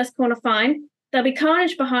around the first corner fine. There'll be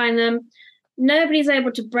carnage behind them. Nobody's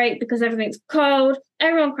able to brake because everything's cold.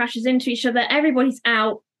 Everyone crashes into each other. Everybody's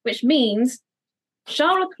out, which means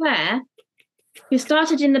Charles Leclerc, who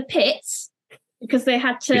started in the pits because they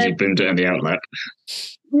had to... Because he boomed it in the outlet.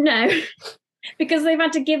 No, because they've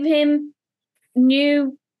had to give him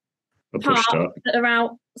new parts that are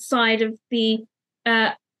outside of the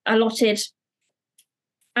allotted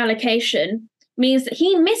allocation, means that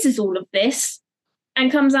he misses all of this and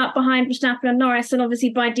comes out behind Verstappen and Norris, and obviously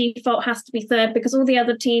by default has to be third because all the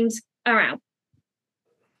other teams are out.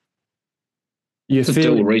 You It's a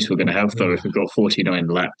feel dull race we're going to have, though, if we've got 49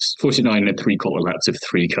 laps, 49 and three-quarter laps of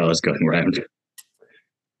 3 cars going around.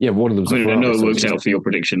 one of them's I a mean, I Ferrari. know it So it's works just, out for your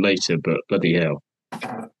prediction later, but bloody hell.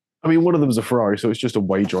 I mean, one of them's a Ferrari, so it's just a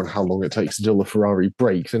wager on how long it takes until the Ferrari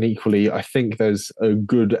breaks. And equally, I think there's a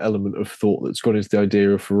good element of thought that's gone into the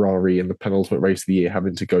idea of Ferrari in the penultimate race of the year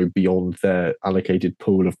having to go beyond their allocated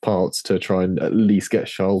pool of parts to try and at least get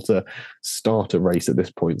Charles to start a race at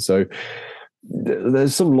this point. So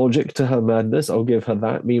there's some logic to her madness. I'll give her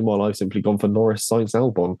that. Meanwhile, I've simply gone for Norris, Sainz,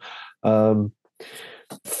 Albon.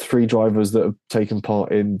 3 drivers that have taken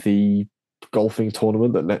part in the golfing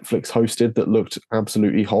tournament that Netflix hosted that looked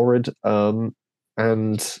absolutely horrid. And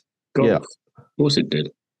Golf. yeah, Of course it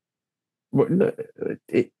did.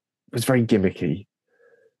 it was very gimmicky.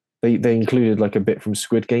 They included like a bit from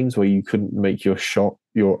Squid Games where you couldn't make your shot,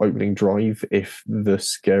 your opening drive, if the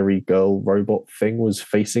scary girl robot thing was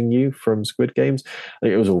facing you from Squid Games.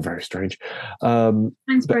 It was all very strange.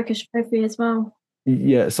 Sainz broke his trophy as well.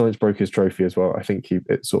 Yeah, Sainz broke his trophy as well. I think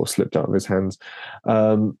it sort of slipped out of his hands.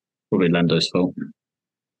 Probably Lando's fault.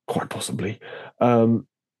 Quite possibly.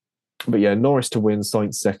 But yeah, Norris to win,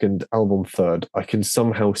 Sainz second, Albon third. I can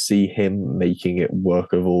somehow see him making it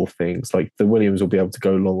work of all things. Like the Williams will be able to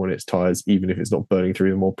go long on its tyres, even if it's not burning through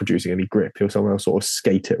them or producing any grip. He'll somehow sort of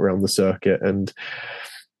skate it around the circuit. And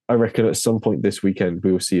I reckon at some point this weekend,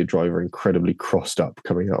 we will see a driver incredibly crossed up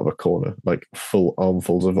coming out of a corner, like full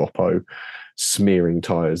armfuls of Oppo, smearing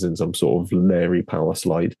tyres in some sort of Larry power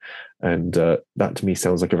slide. And that to me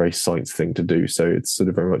sounds like a very Sainz thing to do. So it's sort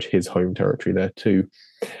of very much his home territory there too.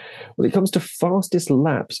 When it comes to fastest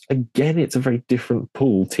laps, again, it's a very different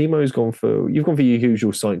pool. You've gone for your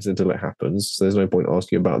usual Sainz until it happens, so there's no point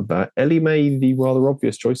asking about that. Ellie made the rather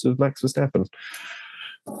obvious choice of Max Verstappen.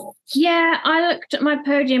 Yeah, I looked at my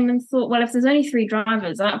podium and thought, well, if there's only 3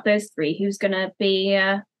 drivers out of those 3, who's going to be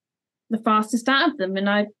the fastest out of them? And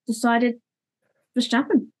I decided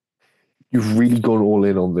Verstappen. You've really gone all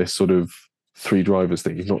in on this sort of 3 drivers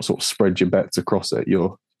thing. You've not sort of spread your bets across it.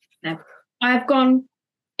 No, I've gone.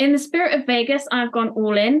 In the spirit of Vegas, I've gone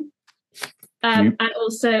all in. And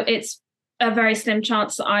also, it's a very slim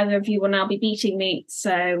chance that either of you will now be beating me.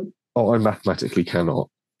 So, I mathematically cannot.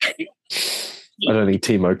 I don't think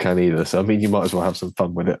Timo can either. So, I mean, you might as well have some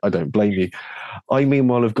fun with it. I don't blame you. I,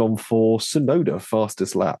 meanwhile, have gone for Tsunoda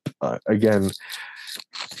fastest lap. Again,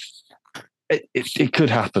 it could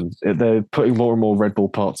happen. They're putting more and more Red Bull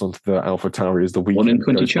parts onto the Alpha Tauri as the weekend 1 in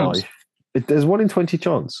 20 goes chance. by. There's 1 in 20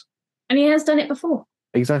 chance. And he has done it before.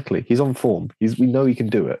 Exactly. He's on form. We know he can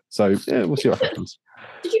do it. So, yeah, we'll see what happens.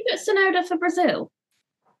 Did you put Tsunoda for Brazil?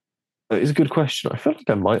 It's a good question. I feel like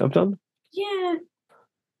I might have done. Yeah.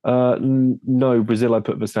 No, Brazil, I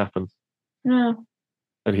put Verstappen. No.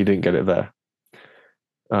 And he didn't get it there.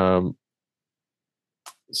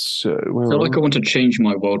 So, I want to change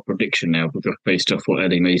my wild prediction now because based off what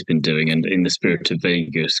Ellie May's been doing and in the spirit of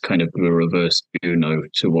Vegas, kind of do a reverse Uno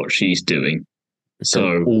to what she's doing.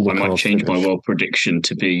 So I might change my wild prediction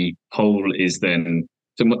to be pole is then.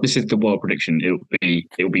 So this is the wild prediction. It'll be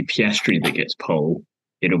Piastri that gets pole.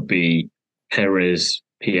 It'll be Perez,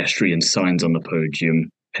 Piastri, and Sainz on the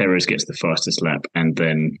podium. Perez gets the fastest lap, and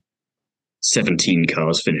then 17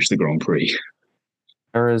 cars finish the Grand Prix.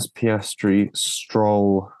 Perez, Piastri,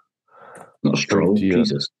 Stroll. Not Stroll,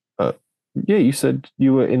 Jesus. Yeah, you said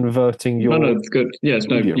you were inverting your. No, good. Yeah,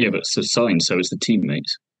 but it's a Sainz, so it's the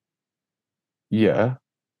teammates. Yeah.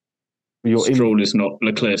 Stroll is not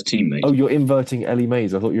Leclerc's teammate. Oh, you're inverting Ellie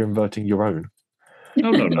Mays. I thought you were inverting your own.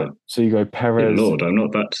 No. So you go Perez. Good Lord, I'm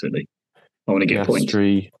not that silly. I want to get points.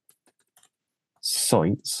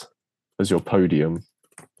 Sainz as your podium.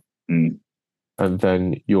 Mm. And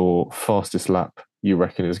then your fastest lap, you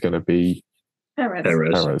reckon, is going to be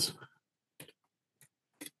Perez.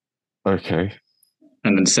 Okay.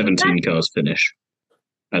 And then 17 cars finish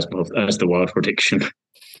as the wild prediction.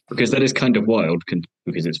 Because that is kind of wild,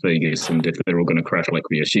 because it's Vegas, and if they're all going to crash like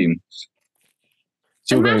we assume.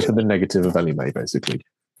 So you're going for the negative of Ellie May, basically.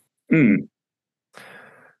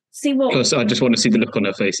 See what? Plus, I just want to see the look on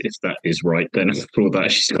her face if that is right. Then, for all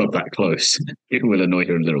that she's got that close, it will annoy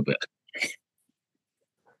her a little bit.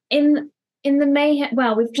 In the mayhem,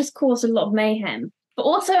 well, we've just caused a lot of mayhem. But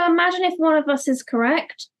also, imagine if one of us is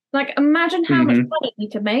correct. Like, imagine how much money we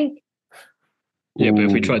could make. Yeah, but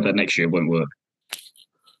if we tried that next year, it won't work.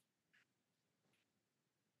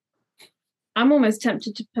 I'm almost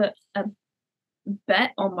tempted to put a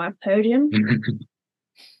bet on my podium.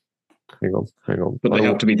 Hang on. But they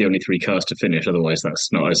have to be the only 3 cars to finish, otherwise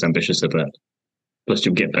that's not as ambitious a bet. Plus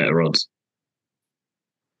you'll get better odds.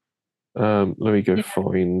 Let me go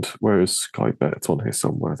find, where is Sky Bet? It's on here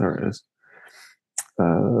somewhere. There it is.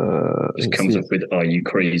 Just comes up with "Are you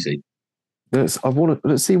crazy?" Let's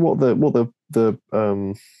see what the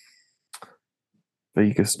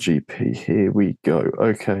Vegas GP. Here we go.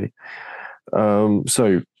 Okay.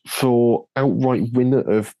 So for outright winner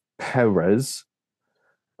of Perez,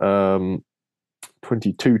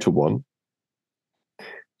 22-1.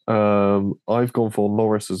 I've gone for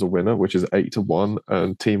Norris as a winner, which is 8-1,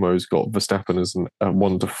 and Timo's got Verstappen as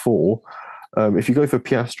 1-4. If you go for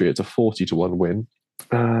Piastri, it's a 40-1 win.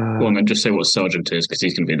 Go on then, just say what Sargent is, because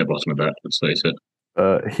he's going to be in the bottom of that. Let's face it.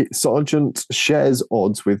 Sargent shares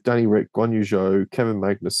odds with Danny Rick, Guan Yu Zhou, Kevin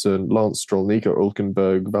Magnussen, Lance Stroll, Nico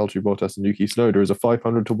Hülkenberg, Valtteri Bottas, and Yuki Tsunoda as a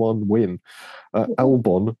 500-1 win.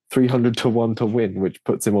 Albon 300-1 to win, which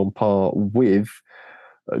puts him on par with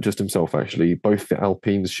just himself, actually. Both the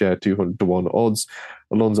Alpines share 200-1 odds.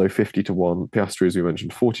 Alonso 50-1, Piastri, as we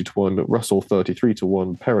mentioned, 40-1, Russell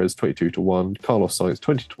 33-1, Perez 22-1, Carlos Sainz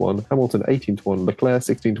 20-1, Hamilton 18-1, Leclerc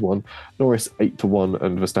 16-1, Norris 8-1,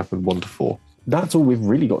 and Verstappen 1-4. That's all we've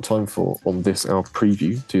really got time for on this, our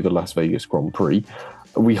preview to the Las Vegas Grand Prix.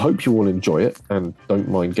 We hope you all enjoy it and don't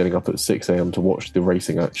mind getting up at 6 a.m. to watch the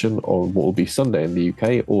racing action on what will be Sunday in the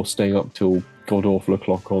UK, or staying up till god-awful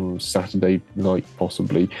o'clock on Saturday night,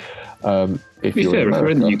 possibly. To be fair, if we're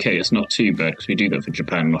in the UK, it's not too bad, because we do that for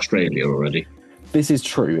Japan and Australia already. This is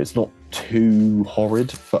true. It's not too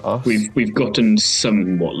horrid for us. We've gotten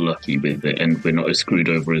somewhat lucky with it, and we're not as screwed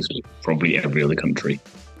over as probably every other country.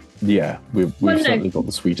 Yeah, we've certainly got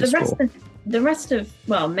the sweetest score. The rest of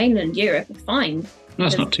mainland Europe are fine.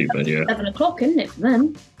 That's not too bad, yeah. 7 o'clock, isn't it, for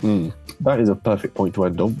them? That is a perfect point to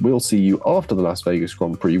end on. We'll see you after the Las Vegas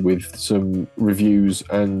Grand Prix with some reviews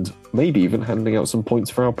and maybe even handing out some points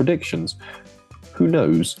for our predictions. Who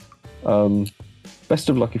knows? Best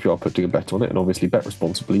of luck if you are putting a bet on it, and obviously bet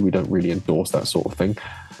responsibly. We don't really endorse that sort of thing.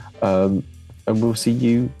 And we'll see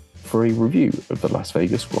you for a review of the Las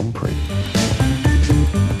Vegas Grand Prix.